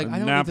yogurt. Like A I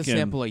don't need napkin. to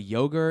sample a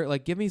yogurt.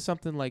 Like give me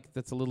something like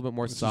that's a little bit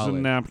more This solid. is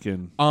a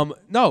napkin.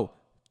 No,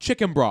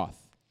 chicken broth.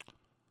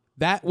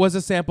 That was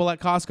a sample at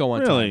Costco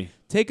one Really? time.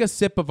 Take a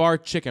sip of our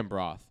chicken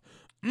broth.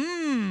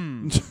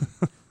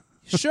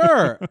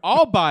 Sure,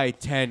 I'll buy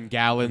 10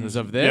 gallons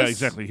of this. Yeah,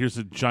 exactly. Here's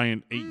a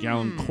giant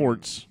 8-gallon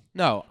quarts.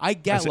 No, I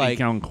get That's an like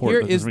 8-gallon quart.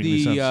 here That is doesn't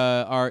make any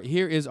the sense.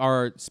 here is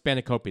our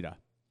spanakopita.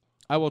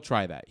 I will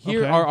try that.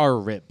 Here Okay. are our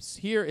ribs.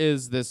 Here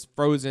is this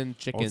frozen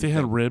chicken. If they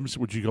had thing. ribs,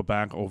 would you go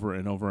back over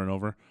and over and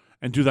over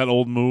and do that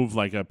old move,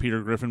 like a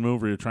Peter Griffin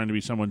move, where you're trying to be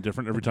someone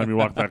different every time you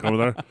walk back over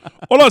there?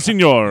 Hola,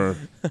 senor.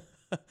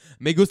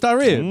 Me gusta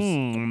ribs.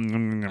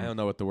 Mm. I don't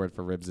know what the word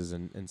for ribs is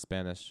in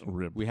Spanish.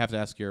 Rib. We have to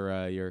ask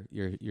your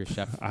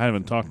chef. I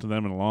haven't talked to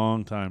them in a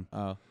long time.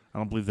 Oh, I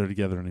don't believe they're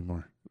together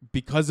anymore.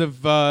 because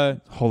of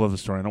Whole other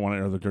story. I don't want to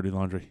air the dirty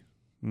laundry.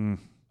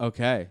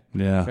 okay,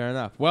 Yeah. fair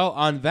enough. Well,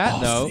 on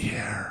that note,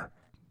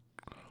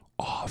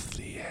 Off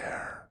the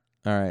air.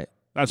 all right,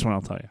 That's when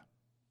I'll tell you.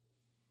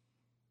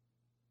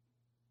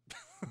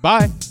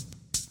 bye.